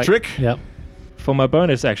would next like trick. Yep. for my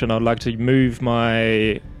bonus action, I'd like to move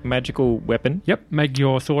my magical weapon. Yep, make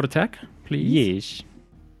your sword attack, please.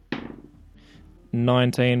 Yes.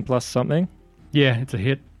 19 plus something. Yeah, it's a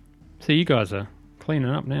hit. See, you guys are cleaning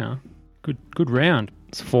up now. Good round.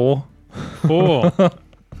 It's 4. 4.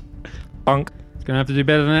 Bunk. It's going to have to do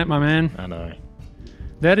better than that, my man. I know.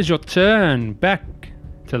 That is your turn. Back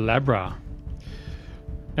to Labra.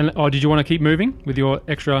 And did you want to keep moving with your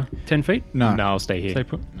extra 10 feet? No. No, I'll stay here. Stay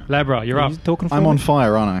put. Labra, you're up. He's talking for I'm me? on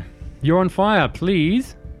fire, aren't I? You're on fire.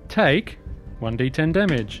 Please take 1d10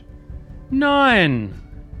 damage. 9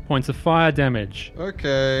 points of fire damage.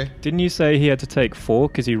 Okay. Didn't you say he had to take 4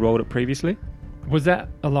 because he rolled it previously? Was that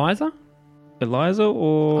Eliza? Eliza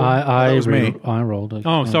or... That was me. I rolled it.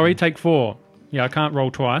 Oh, sorry, take 4. Yeah, I can't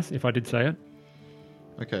roll twice if I did say it.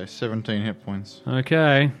 Okay, 17 hit points.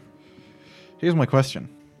 Okay, Here's my question: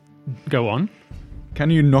 go on. Can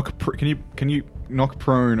you knock? Can you knock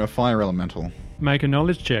prone a fire elemental? Make a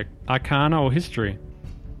knowledge check. Arcana or history.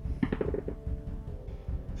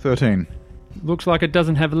 13. Looks like it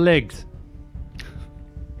doesn't have legs.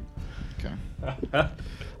 Okay.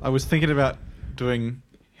 I was thinking about doing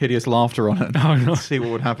hideous laughter on it. Oh, no. See what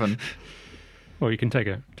would happen. Well, you can take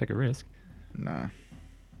a risk. Nah.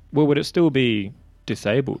 Well, would it still be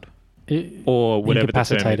disabled? Or whatever the term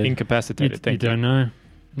is? Incapacitated. Incapacitated. You Thank you. don't know.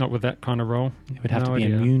 Not with that kind of roll. It would have No to be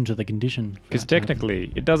idea. immune to the condition. for Because that to happen.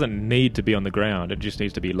 technically, it doesn't need to be on the ground. It just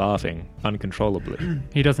needs to be laughing uncontrollably.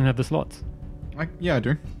 He doesn't have the slots Yeah, I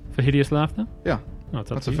do. for hideous laughter. Yeah. Oh,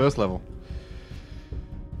 it's up That's to the you. first level.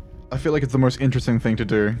 I feel like it's the most interesting thing to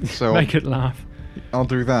do, so Make it laugh. I'll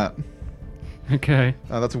do that. Okay.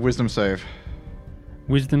 That's a wisdom save.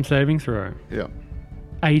 Wisdom saving throw. Yeah.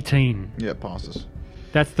 18. Yeah, it passes.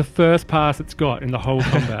 That's the first pass it's got in the whole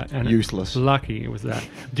combat. And Useless. It's lucky it was that.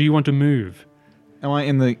 Do you want to move? Am I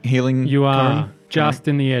in the healing You are cone? just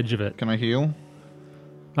in the edge of it. Can I heal?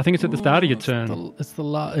 I think it's at the start of your turn.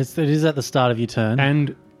 It is at the start of your turn.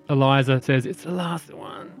 And Eliza says, it's the last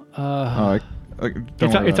one. Oh,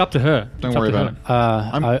 It's up to her. Don't worry about it.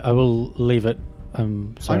 I will leave it. Sorry.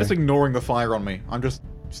 I'm just ignoring the fire on me. I'm just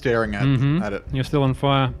staring at it. You're still on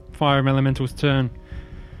fire. Fire Elemental's turn.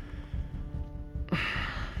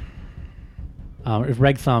 If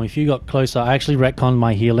Regtham, if you got closer, I actually retconned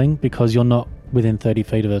my healing because you're not within 30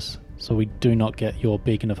 feet of us, so we do not get your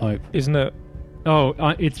beacon of hope. Isn't it? Oh,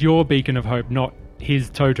 it's your beacon of hope, not his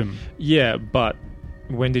totem. Yeah, but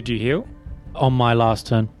when did you heal? On my last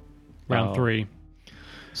turn. Round 3.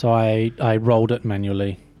 So I rolled it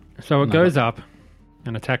manually. So it goes up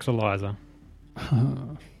and attacks Eliza.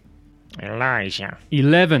 Elijah.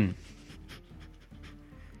 11.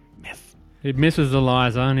 Miss. It misses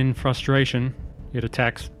Eliza, and in frustration, it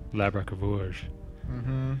attacks Labra Kavouj.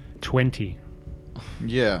 20.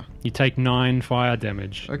 Yeah. You take 9 fire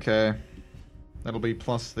damage. Okay. That'll be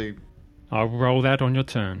plus the... I'll roll that on your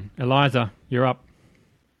turn. Eliza, you're up.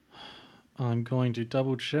 I'm going to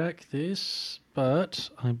double check this, but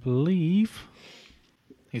I believe...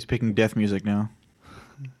 He's picking death music now.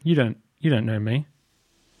 You don't know me.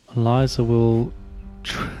 Eliza will...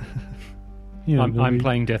 I'm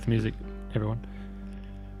playing death music, everyone.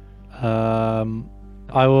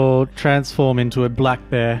 I will transform into a black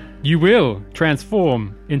bear. You will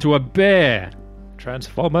transform into a bear.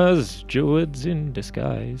 Transformers, Druids in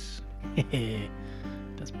disguise.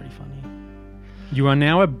 That's pretty funny. You are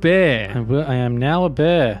now a bear. I am now a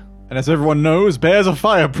bear. And as everyone knows, bears are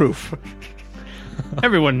fireproof.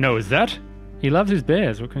 Everyone knows that. He loves his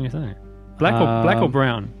bears. What can you say? Black or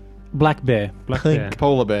brown? Black bear. Black bear.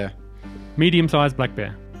 Polar bear. Medium-sized black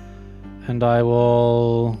bear. And I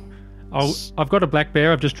will... I've got a black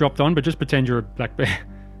bear I've just dropped on, but just pretend you're a black bear.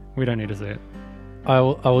 We don't need to see it. I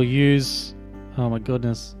will use... Oh my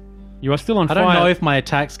goodness. You are still on fire. I don't know if my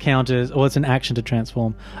attacks count as... Or it's an action to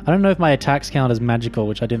transform. I don't know if my attacks count as magical,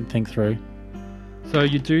 which I didn't think through. So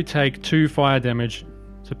you do take 2 fire damage.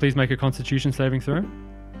 So please make a Constitution saving throw.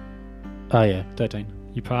 Oh yeah, 13.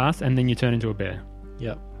 You pass, and then you turn into a bear.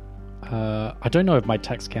 Yep. I don't know if my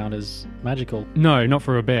attacks count as magical. No, not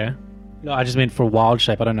for a bear. No, I just meant for wild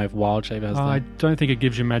shape. I don't know if wild shape has I that. don't think it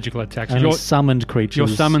gives you magical attacks. Only summoned creatures. Your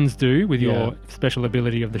summons do with Yeah. your special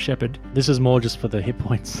ability of the shepherd. This is more just for the hit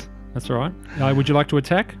points. That's all right. Would you like to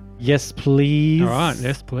attack? Yes, please. All right.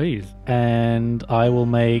 Yes, please. And I will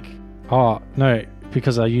make... Oh, no,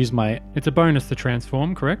 because I use my... It's a bonus to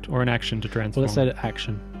transform, correct? Or an action to transform? Well, let's say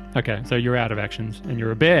action. Okay, so you're out of actions, and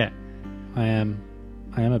you're a bear. I am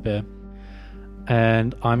a bear.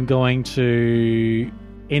 And I'm going to,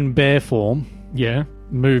 in bear form, Yeah.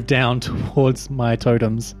 move down towards my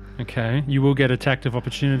totems. Okay. You will get attack of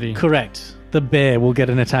opportunity. Correct. The bear will get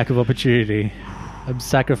an attack of opportunity. I'm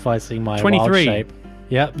sacrificing my 23. wild shape.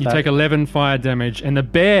 Yep. You take 11 fire damage, and the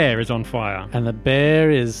bear is on fire. And the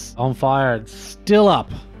bear is on fire and still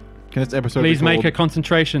up. Can this episode Please be make called, a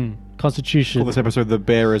concentration. Constitution. call this episode The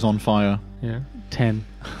Bear is on Fire? Yeah. 10.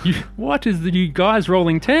 What is you guys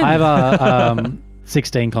rolling 10? I have a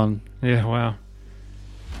 16 con. Yeah, wow.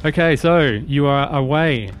 Okay, so you are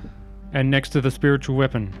away and next to the spiritual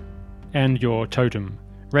weapon and your totem.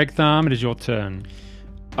 Regtham, it is your turn.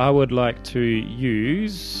 I would like to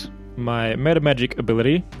use my meta magic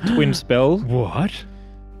ability, Twin Spell. What?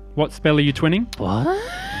 What spell are you twinning? What?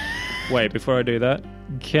 Wait, before I do that,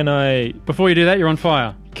 can I Before you do that, you're on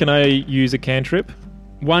fire. use a cantrip?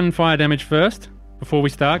 1 fire damage first before we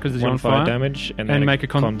start because you're One on fire fire. damage and And then make a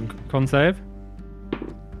con save.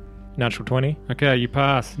 natural 20. Okay, you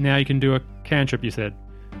pass. Now you can do a cantrip, you said.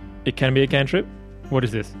 It can be a cantrip. What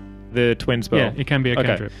is this? The Twin Spell. Yeah, it can be a Okay.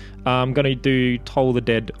 cantrip. I'm gonna do Toll the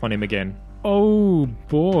Dead on him again. Oh,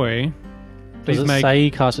 boy. Does Please it make say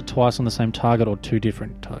you cast it twice on the same target or 2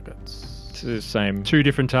 different targets? It's the same. 2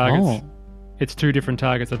 different targets. Oh. It's 2 different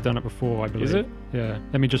targets. I've done it before, I believe. Is it? Yeah.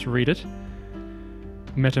 Let me just read it.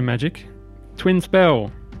 Meta magic. Twin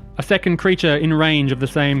spell. A second creature in range of the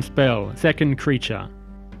same spell. Second creature.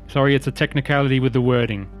 Sorry, it's a technicality with the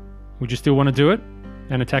wording. Would you still want to do it?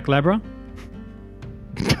 And attack Labra?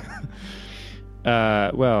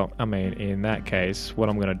 Well, I mean, in that case, what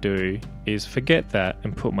I'm gonna do is forget that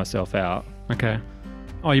and put myself out. Okay.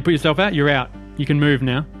 Oh, you put yourself out? You're out. You can move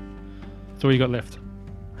now. That's all you got left.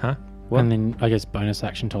 Huh? What? And then, I guess, bonus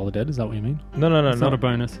action Toll the Dead. Is that what you mean? No, It's not a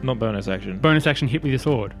bonus. Not bonus action. Bonus action hit with your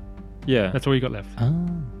sword. Yeah. That's all you got left. Oh.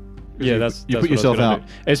 Yeah, You that's put what I was yourself gonna out.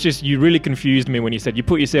 do. It's just you really confused me when you said you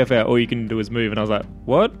put yourself out. All you can do is move, and I was like,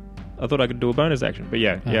 "What? I thought I could do a bonus action." But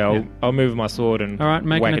yeah, yeah. I'll move my sword and All right,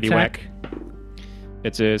 make an whackety attack. whack.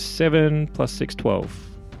 It's a 7 + 6, 12.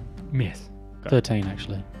 Miss. 13,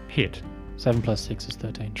 actually. Hit. 7 + 6 is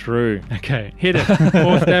 13. True. Okay, hit it.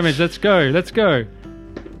 Force damage. Let's go. Let's go.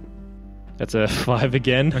 That's a 5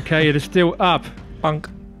 again. Okay, it is still up. Bunk.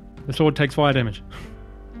 The sword takes fire damage.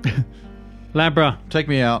 Labra, Take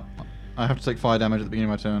me out. I have to take fire damage at the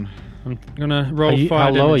beginning of my turn. I'm gonna roll Are you- fire how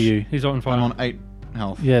damage. low are you? He's on fire. I'm on 8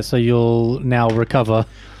 health. Yeah, so you'll now recover.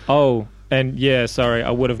 Oh, and yeah, sorry, I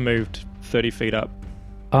would have moved 30 feet up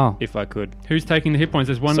Oh, if I could. Who's taking the hit points?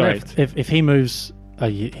 There's one Sorry. left. if he moves,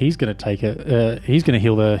 he's going to take it. He's going to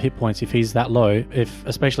heal the hit points if he's that low.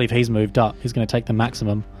 Especially if he's moved up, he's going to take the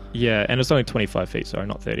maximum. Yeah, and it's only 25 feet, sorry,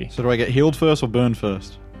 not 30. So do I get healed first or burn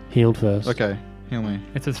first? Healed first. Okay, heal me.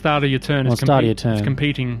 It's the start of your turn. Well, It's start of your turn. It's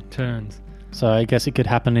competing turns. So I guess it could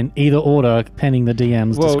happen in either order, pending the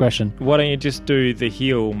DM's discretion. Why don't you just do the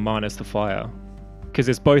heal minus the fire? Because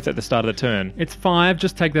it's both at the start of the turn. It's 5.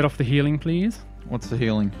 Just take that off the healing, please. What's the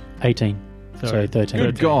healing? 18. Sorry. So 13.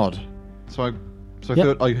 Good God. So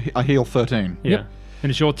Yep. I heal 13. Yeah. Yep. And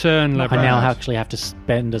it's your turn, I Labra. now actually have to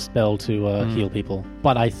spend a spell to heal people.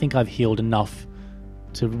 But I think I've healed enough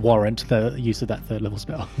to warrant the use of that 3rd level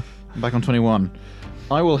spell. I'm back on 21.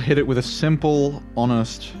 I will hit it with a simple,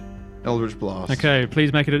 honest Eldritch Blast. Okay,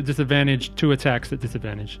 please make it a disadvantage. 2 attacks at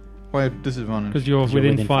disadvantage. Why disadvantage? Because you're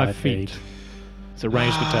within 5 feet. It's a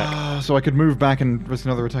ranged attack. So I could move back and risk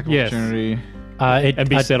another attack of Yes. opportunity. And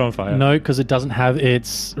be set on fire. No, because it doesn't have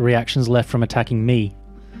its reactions left from attacking me.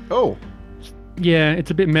 Oh. Yeah, it's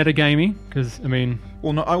a bit metagamey, because, I mean,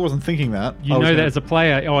 Well, no, I wasn't thinking that. you I was know that gonna- as a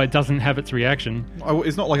player, it doesn't have its reaction.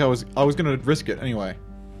 It's not like I was going to risk it anyway.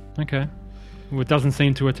 Okay. Well, it doesn't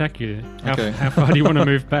seem to attack you. Okay. How far do you want to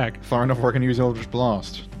move back? Far enough where I can use Eldritch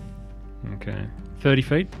Blast. Okay. 30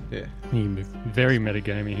 feet? Yeah. You move. Very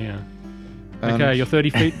metagamey here. And- Okay, you're 30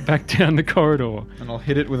 feet back down the corridor. And I'll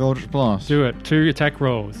hit it with Eldritch Blast. Do it. 2 attack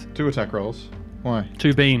rolls. 2 attack rolls. Why?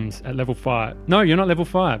 2 beams at level 5. No, you're not level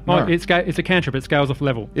 5. Oh, No. it's a cantrip. It scales off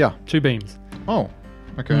level. Yeah. 2 beams. Oh.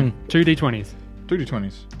 Okay. 2 d20s. 2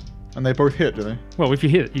 d20s. And they both hit, do they? Well, if you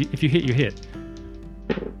hit, you hit.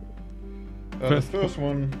 The first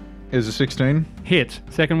one is a 16. Hit.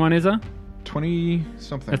 Second one is a? 20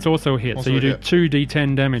 something. That's also a hit. Also so you a do hit. 2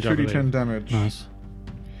 d10 damage, I 2d10 believe. damage. Nice.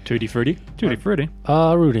 2d fruity. 2 d fruity.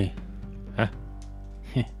 Rudy. Huh?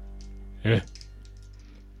 Yeah.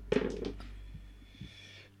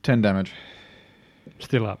 10 damage.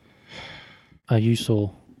 Still up. Are you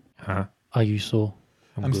sore? Huh? Are you sore?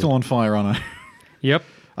 I'm still on fire, aren't I? Yep.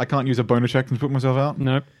 I can't use a bonus check to put myself out?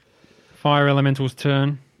 Nope. Fire elemental's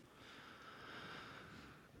turn.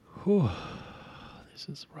 This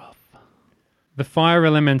is rough. The fire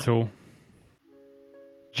elemental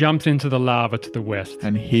jumps into the lava to the west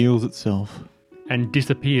And heals itself. and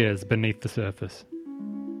disappears beneath the surface.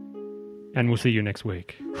 And we'll see you next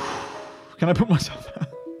week. Can I put myself out?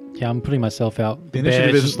 Yeah, I'm putting myself out. The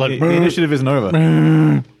initiative, Bear's is, just like, the initiative isn't over.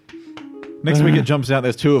 Next week it jumps out,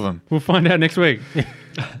 there's 2 of them. We'll find out next week.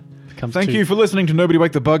 comes Thank to- you for listening to Nobody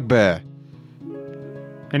Wake the Bugbear.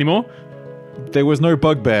 Any more? There was no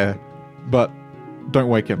bugbear, but don't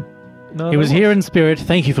wake him. No, He was here in spirit.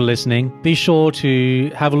 Thank you for listening. Be sure to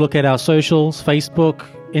have a look at our socials, Facebook,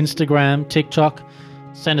 Instagram, TikTok.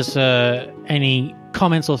 Send us any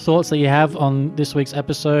comments or thoughts that you have on this week's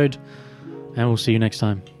episode. And we'll see you next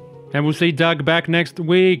time. And we'll see Doug back next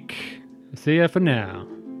week. See ya for now.